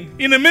thing.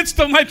 In the midst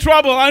of my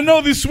trouble, I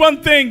know this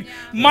one thing.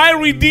 My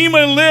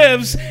Redeemer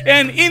lives,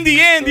 and in the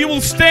end, he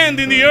will stand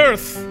in the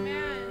earth.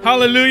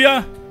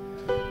 Hallelujah.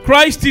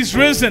 Christ is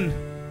risen.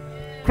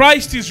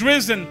 Christ is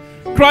risen.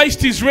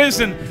 Christ is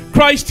risen.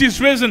 Christ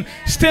is risen.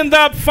 Stand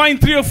up, find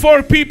 3 or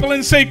 4 people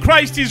and say,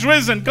 Christ is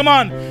risen. Come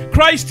on.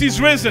 Christ is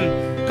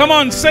risen. Come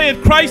on, say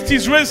it. Christ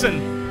is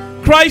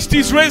risen. Christ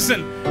is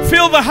risen.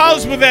 Fill the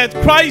house with that.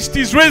 Christ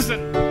is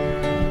risen.